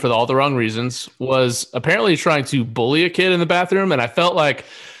household name for all the wrong reasons, was apparently trying to bully a kid in the bathroom, and I felt like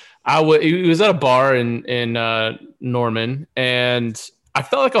he was at a bar in Norman, and I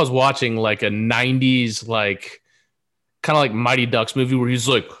felt like I was watching like a '90s like kind of like Mighty Ducks movie where he's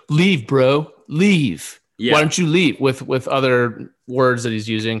like, "Leave, bro, leave. Yeah. Why don't you leave?" with other words that he's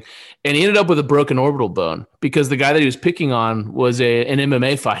using, and he ended up with a broken orbital bone because the guy that he was picking on was an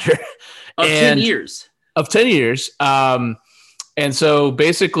MMA fighter Of 10 years. Of 10 years. And so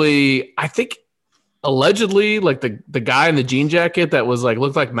basically, I think allegedly, like the guy in the jean jacket that was like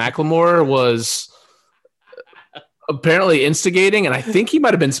looked like Macklemore was apparently instigating, and I think he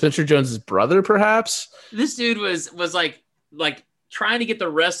might have been Spencer Jones's brother, perhaps. This dude was like trying to get the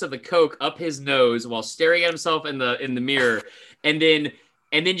rest of the coke up his nose while staring at himself in the mirror, and then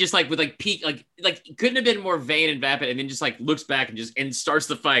just like with like peak like couldn't have been more vain and vapid, and then just like looks back and starts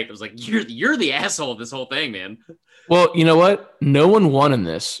the fight. I was like, you're the asshole of this whole thing, man. Well, you know what? No one won in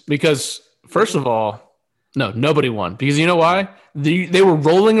this because, first of all, nobody won because you know why? They were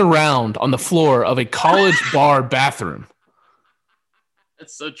rolling around on the floor of a college bar bathroom.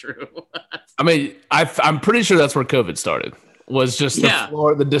 That's so true. I mean, I'm pretty sure that's where COVID started. Was just the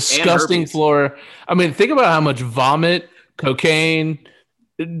floor, the disgusting floor. I mean, think about how much vomit, cocaine,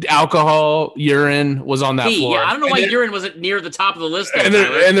 alcohol, urine was on that floor. Yeah, I don't know why urine wasn't near the top of the list. And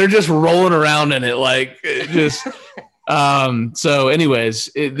they're just rolling around in it like just. So,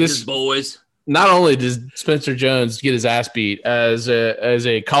 anyways, this boys. Not only does Spencer Jones get his ass beat as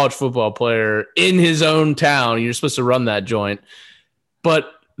a college football player in his own town, you're supposed to run that joint,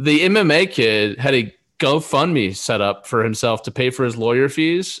 but the MMA kid had a GoFundMe set up for himself to pay for his lawyer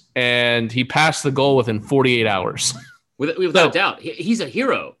fees, and he passed the goal within 48 hours. Without doubt, he's a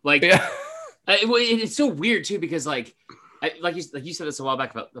hero. Like, yeah. It's so weird too because like you said this a while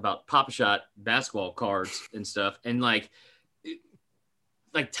back about Pop-A-Shot basketball cards and stuff, and like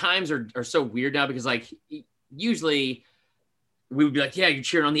times are so weird now because like usually we would be like, yeah, you're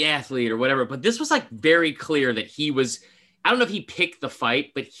cheering on the athlete or whatever, but this was like very clear that he was. I don't know if he picked the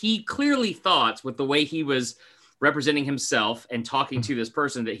fight, but he clearly thought with the way he was representing himself and talking to this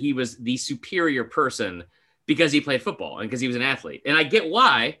person that he was the superior person because he played football and because he was an athlete. And I get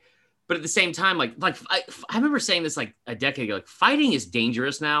why, but at the same time, like I remember saying this like a decade ago, like fighting is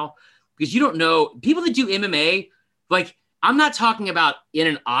dangerous now because you don't know people that do MMA. Like I'm not talking about in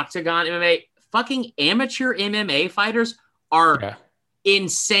an octagon MMA, fucking amateur MMA fighters are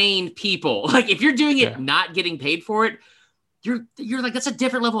insane people. Like if you're doing it, not getting paid for it, you're like, that's a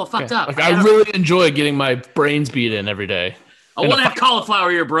different level of fucked up. Like I really enjoy getting my brains beat in every day. I want to have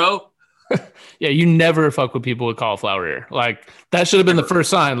cauliflower ear, bro. Yeah, you never fuck with people with cauliflower ear. Like that should have been the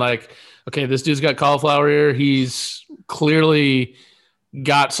first sign. Like, okay, this dude's got cauliflower ear. He's clearly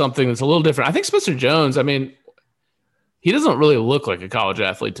got something that's a little different. I think Spencer Jones, I mean, he doesn't really look like a college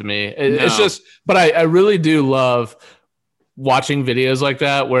athlete to me. It's just, but I really do love watching videos like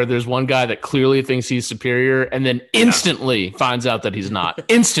that where there's one guy that clearly thinks he's superior and then instantly finds out that he's not.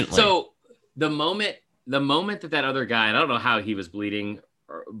 Instantly. So the moment that other guy, and I don't know how he was bleeding,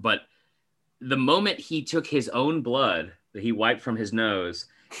 but the moment he took his own blood that he wiped from his nose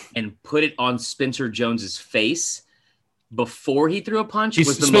and put it on Spencer Jones's face before he threw a punch,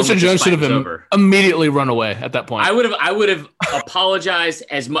 was the Spencer Jones should have immediately run away at that point. I would have apologized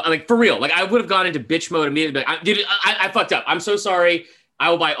as much, like for real. Like I would have gone into bitch mode immediately. Dude, I fucked up. I'm so sorry. I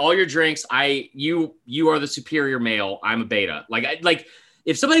will buy all your drinks. You are the superior male. I'm a beta. Like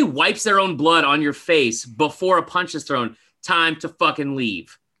if somebody wipes their own blood on your face before a punch is thrown, time to fucking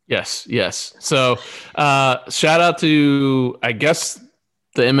leave. Yes. So shout out to, I guess,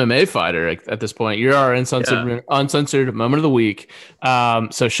 the MMA fighter at this point. You're our uncensored moment of the week.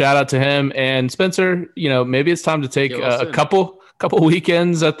 So shout out to him and Spencer. You know, maybe it's time to take a couple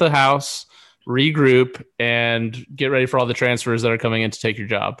weekends at the house, regroup, and get ready for all the transfers that are coming in to take your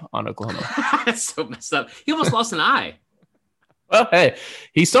job on Oklahoma. That's so messed up. He almost lost an eye. Well, hey,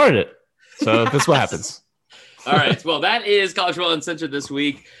 he started it. So that's what happens. All right. Well, that is College Football Uncensored this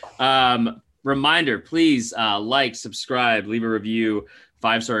week. Reminder, please like, subscribe, leave a review.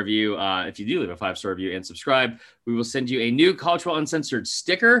 5-star review. If you do leave a 5-star review and subscribe, we will send you a new College Football Uncensored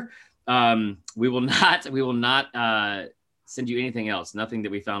sticker. We will not send you anything else. Nothing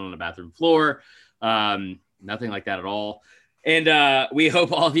that we found on the bathroom floor. Nothing like that at all. And we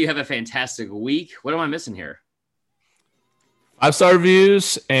hope all of you have a fantastic week. What am I missing here? 5-star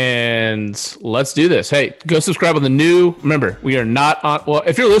reviews, and let's do this. Hey, go subscribe on the new. Remember, we are not on. Well,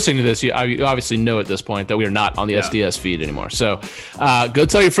 if you're listening to this, you obviously know at this point that we are not on the SDS feed anymore. So go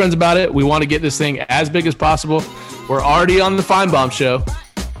tell your friends about it. We want to get this thing as big as possible. We're already on the Feinbaum show.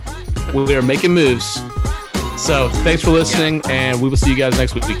 We are making moves. So thanks for listening, and we will see you guys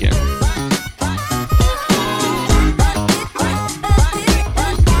next weekend.